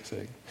terrific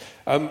thing.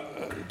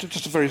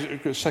 Just a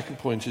very second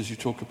point is you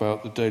talk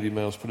about the Daily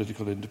Mail's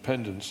political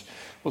independence.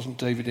 Wasn't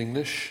David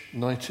English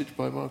knighted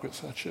by Margaret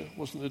Thatcher?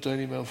 Wasn't the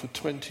Daily Mail for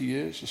 20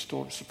 years a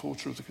staunch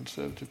supporter of the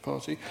Conservative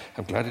Party?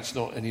 I'm glad it's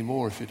not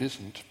anymore if it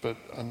isn't, but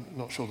I'm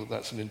not sure that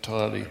that's an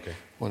entirely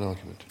one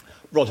argument.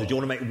 Roger, do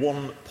you want to make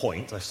 1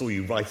 point? I saw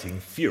you writing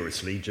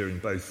furiously during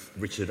both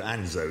Richard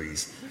and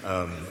Zoe's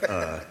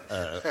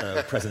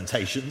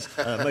presentations,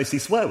 mostly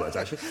swear words,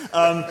 actually.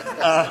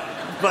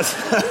 But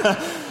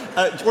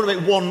do you want to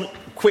make 1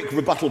 quick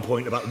rebuttal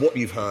point about what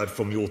you've heard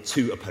from your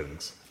two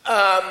opponents?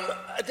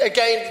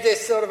 Again,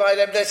 this sort of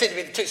there seem to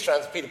be 2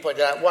 strands Peter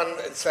pointed out. One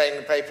saying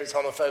the paper is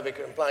homophobic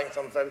or implying it's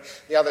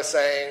homophobic. The other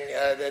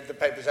saying the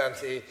paper is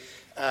anti,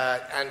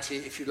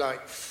 if you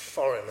like,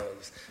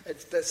 foreigners.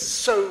 That's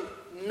so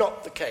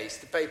not the case.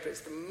 The paper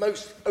is the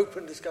most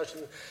open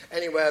discussion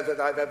anywhere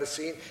that I've ever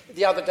seen.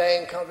 The other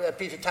day,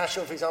 Peter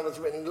Tatchell, for example, has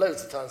written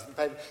loads of times in the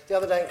paper. The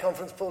other day in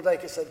conference, Paul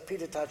Dacre said,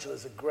 Peter Tatchell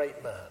is a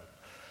great man.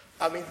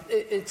 I mean,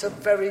 it's a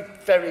very,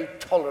 very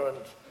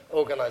tolerant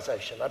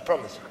organisation, I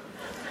promise you.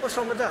 What's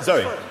wrong with that?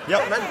 Zoe.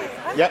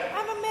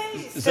 I'm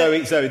amazed. Zoe,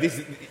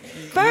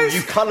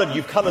 you've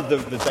coloured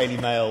the Daily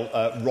Mail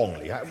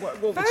wrongly.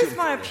 Both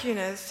my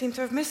opponents seem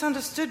to have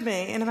misunderstood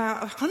me in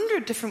about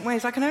 100 different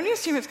ways. I can only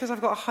assume it's because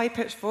I've got a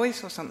high-pitched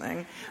voice or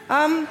something.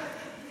 I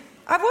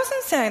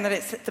wasn't saying that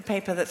it's the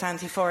paper that's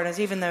anti-foreigners,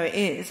 even though it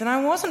is, and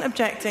I wasn't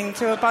objecting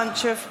to a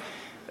bunch of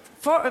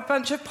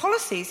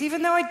policies,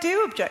 even though I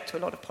do object to a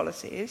lot of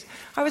policies.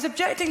 I was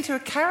objecting to a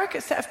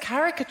set of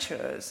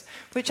caricatures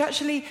which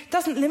actually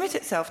doesn't limit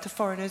itself to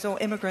foreigners or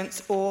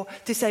immigrants or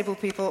disabled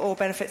people or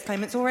benefits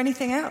claimants or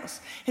anything else.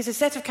 It's a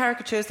set of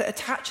caricatures that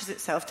attaches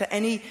itself to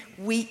any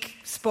weak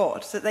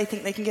spot that they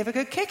think they can give a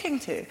good kicking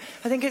to.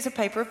 I think it's a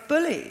paper of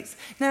bullies.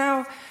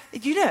 Now,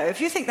 you know,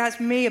 if you think that's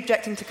me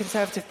objecting to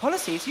Conservative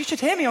policies, you should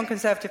hear me on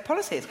Conservative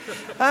policies.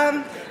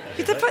 The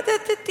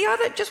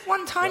other, just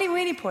one tiny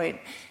weeny point.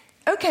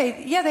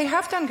 Okay, yeah, they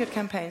have done good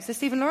campaigns. The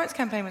Stephen Lawrence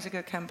campaign was a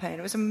good campaign.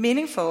 It was a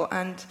meaningful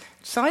and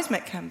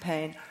seismic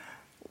campaign.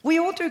 We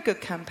all do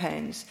good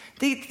campaigns.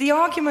 The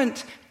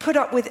argument, put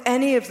up with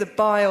any of the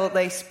bile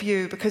they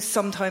spew because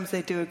sometimes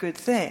they do a good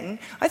thing,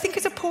 I think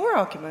is a poor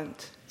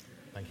argument.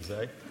 Thank you,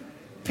 Zoe.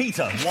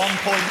 Peter, 1 point. 1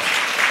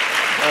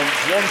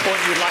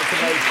 point you'd like to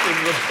make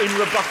in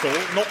rebuttal,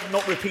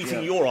 not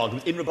repeating your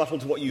argument, in rebuttal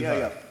to what you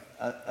heard.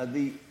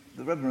 The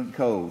Reverend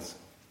Coles,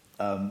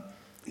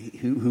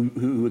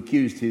 who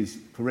accused his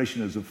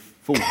parishioners of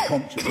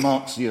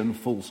Marxian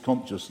false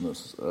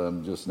consciousness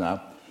just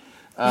now.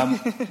 I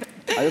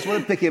just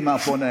want to pick him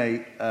up on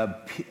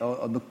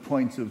the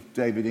point of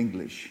David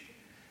English,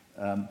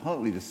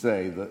 partly to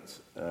say that,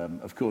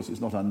 of course, it's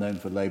not unknown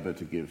for Labour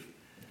to give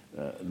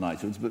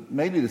knighthoods, but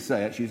mainly to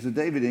say, actually, that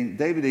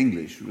David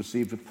English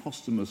received a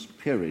posthumous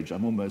peerage,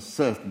 I'm almost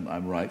certain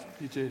I'm right,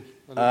 he did.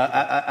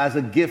 as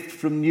a gift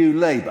from New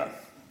Labour.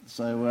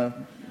 So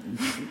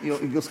you'll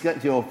just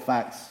get your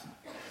facts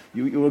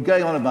You were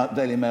going on about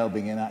Daily Mail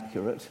being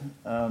inaccurate.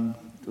 Can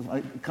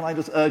I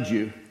just urge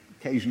you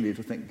occasionally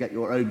to get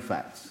your own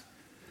facts?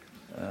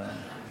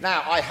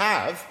 Now, I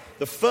have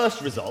the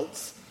first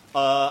results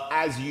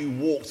as you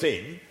walked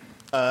in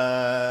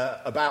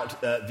about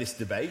this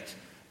debate,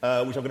 which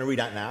I'm going to read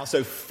out now.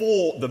 So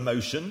for the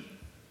motion,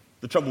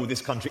 the trouble with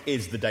this country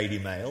is the Daily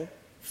Mail,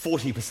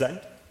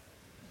 40%.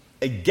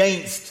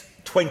 Against,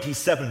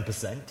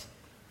 27%.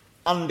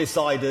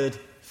 Undecided,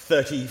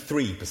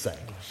 33%.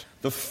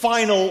 The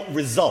final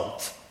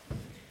result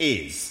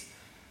is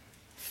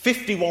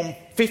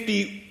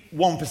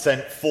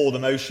 51% for the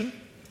motion,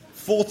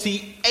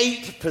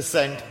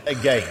 48%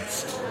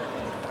 against.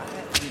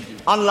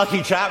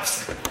 Unlucky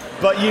chaps,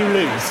 but you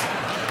lose.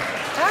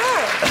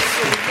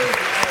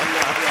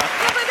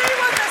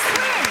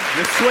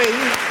 The swing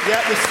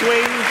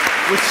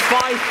was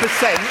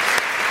 5%.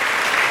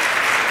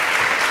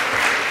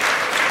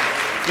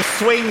 The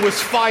swing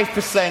was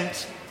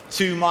 5%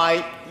 to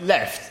my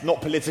left,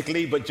 not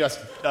politically, but just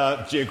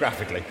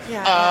geographically.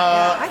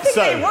 I think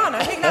they won.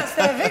 I think that's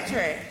their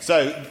victory.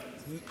 So,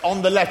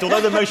 on the left,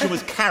 although the motion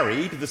was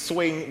carried, the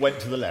swing went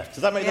to the left.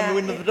 Does that make them the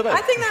winner of the debate?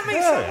 I think that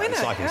makes them a winner.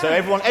 Exciting. So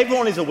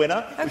everyone is a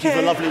winner, which is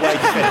a lovely way to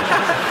finish.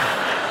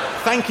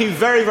 Thank you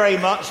very, very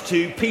much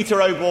to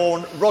Peter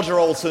Oborne, Roger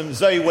Alton,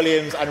 Zoe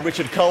Williams and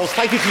Richard Coles.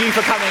 Thank you to you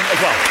for coming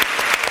as well.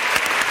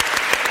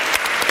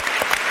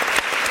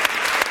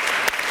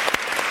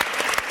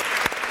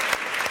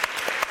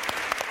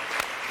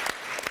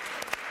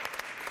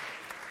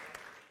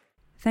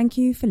 Thank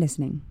you for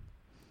listening.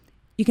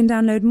 You can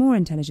download more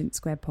Intelligence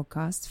Squared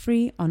podcasts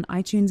free on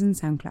iTunes and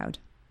SoundCloud.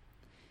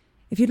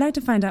 If you'd like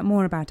to find out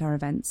more about our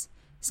events,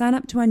 sign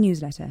up to our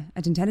newsletter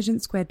at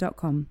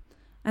intelligencesquared.com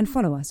and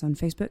follow us on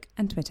Facebook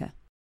and Twitter.